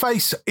 Poker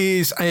Face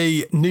is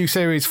a new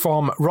series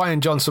from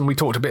Rian Johnson. We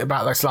talked a bit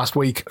about this last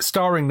week,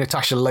 starring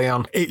Natasha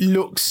Lyonne. It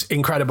looks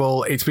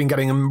incredible. It's been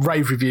getting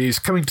rave reviews.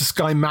 Coming to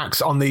Sky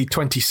Max on the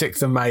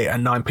 26th of May at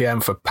 9 p.m.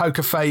 for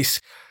Poker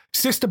Face.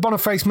 Sister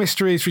Boniface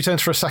Mysteries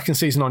returns for a second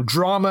season on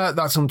Drama.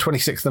 That's on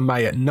 26th of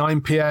May at 9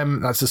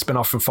 p.m. That's a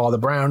spin-off from Father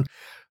Brown.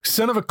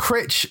 Son of a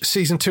Critch,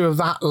 season 2 of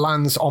that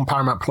lands on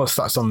Paramount Plus.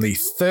 That's on the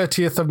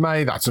 30th of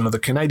May. That's another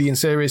Canadian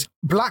series.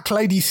 Black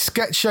Lady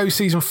Sketch Show,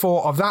 season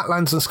 4 of that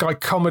lands on Sky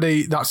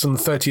Comedy. That's on the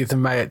 30th of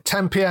May at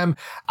 10 p.m.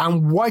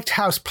 And White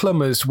House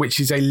Plumbers, which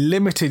is a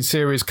limited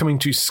series coming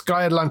to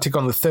Sky Atlantic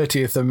on the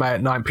 30th of May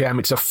at 9 p.m.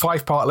 It's a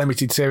 5-part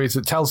limited series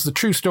that tells the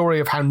true story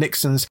of how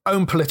Nixon's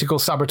own political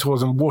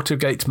saboteurs and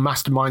Watergate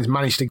masterminds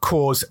managed to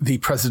cause the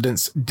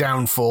president's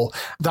downfall.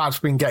 That's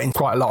been getting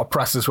quite a lot of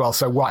press as well.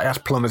 So White House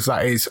Plumbers,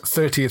 that is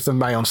 30th of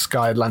May on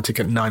Sky Atlantic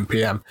at 9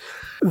 p.m.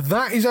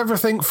 That is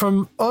everything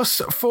from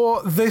us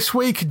for this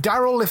week.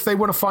 Daryl, if they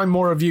want to find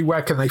more of you,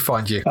 where can they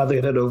find you? They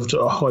can head over to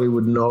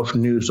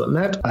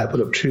HollywoodNorthNews.net. I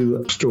put up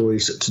 2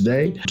 stories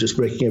today, just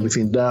breaking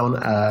everything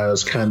down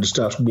as Canada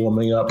starts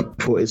warming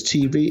up for its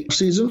TV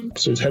season.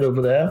 So just head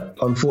over there.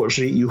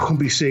 Unfortunately, you won't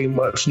be seeing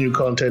much new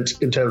content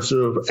in terms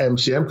of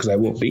MCM because I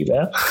won't be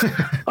there,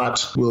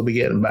 but we'll be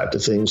getting back to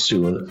things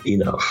soon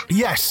enough.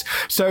 Yes,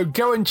 so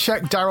go and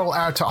check Daryl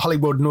out at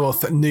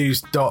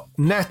HollywoodNorthNews.net.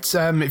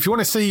 If you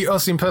want to see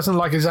us in person,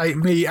 like I say,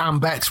 me and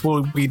Bex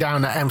will be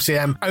down at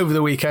MCM over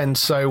the weekend.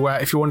 So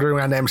if you're wandering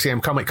around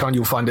MCM Comic Con,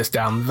 you'll find us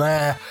down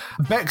there.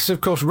 Bex,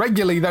 of course,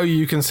 regularly, though,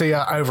 you can see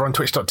her over on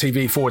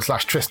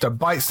twitch.tv/Trista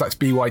Bytes. That's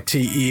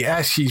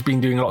BYTES. She's been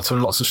doing lots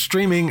and lots of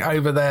streaming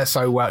over there.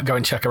 So go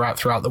and check her out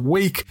throughout the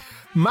week.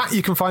 Matt,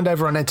 you can find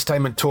over on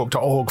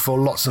entertainmenttalk.org for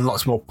lots and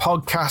lots more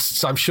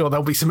podcasts. I'm sure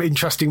there'll be some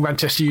interesting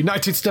Manchester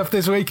United stuff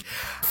this week.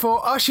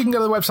 For us, you can go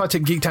to the website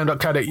at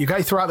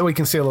geektown.co.uk throughout the week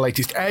and see all the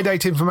latest air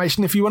date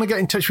information. If you want to get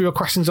in touch with your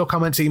questions or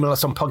comments, email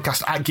us on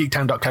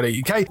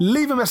podcast@geektown.co.uk.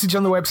 Leave a message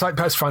on the website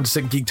post, find us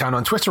at Geektown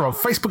on Twitter, on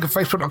Facebook at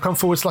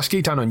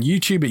facebook.com/Geektown, on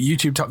YouTube at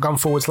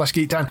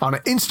youtube.com/Geektown, on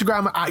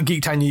Instagram at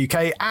Geektown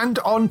UK, and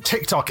on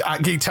TikTok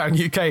at Geektown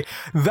UK.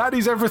 That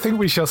is everything.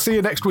 We shall see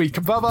you next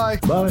week. Bye-bye.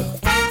 Bye.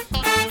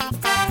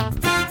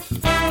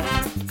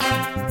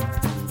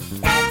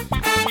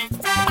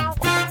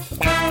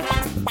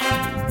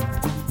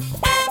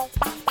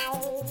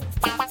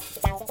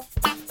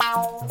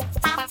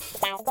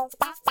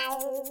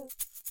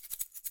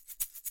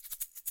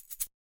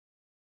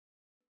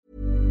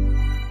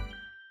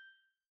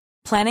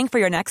 Planning for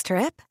your next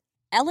trip?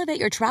 Elevate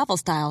your travel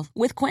style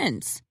with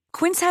Quince.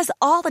 Quince has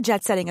all the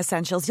jet-setting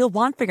essentials you'll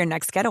want for your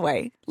next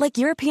getaway, like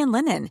European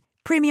linen,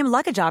 premium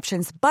luggage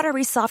options,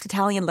 buttery soft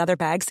Italian leather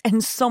bags,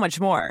 and so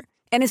much more.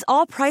 And is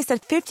all priced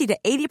at 50 to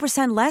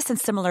 80% less than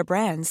similar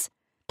brands.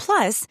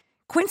 Plus,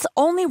 Quince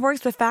only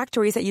works with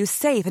factories that use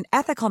safe and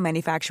ethical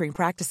manufacturing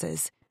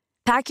practices.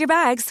 Pack your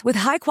bags with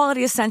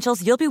high-quality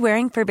essentials you'll be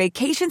wearing for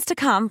vacations to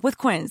come with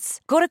Quince.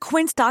 Go to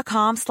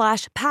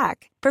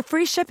quince.com/pack for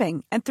free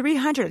shipping and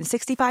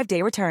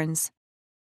 365-day returns.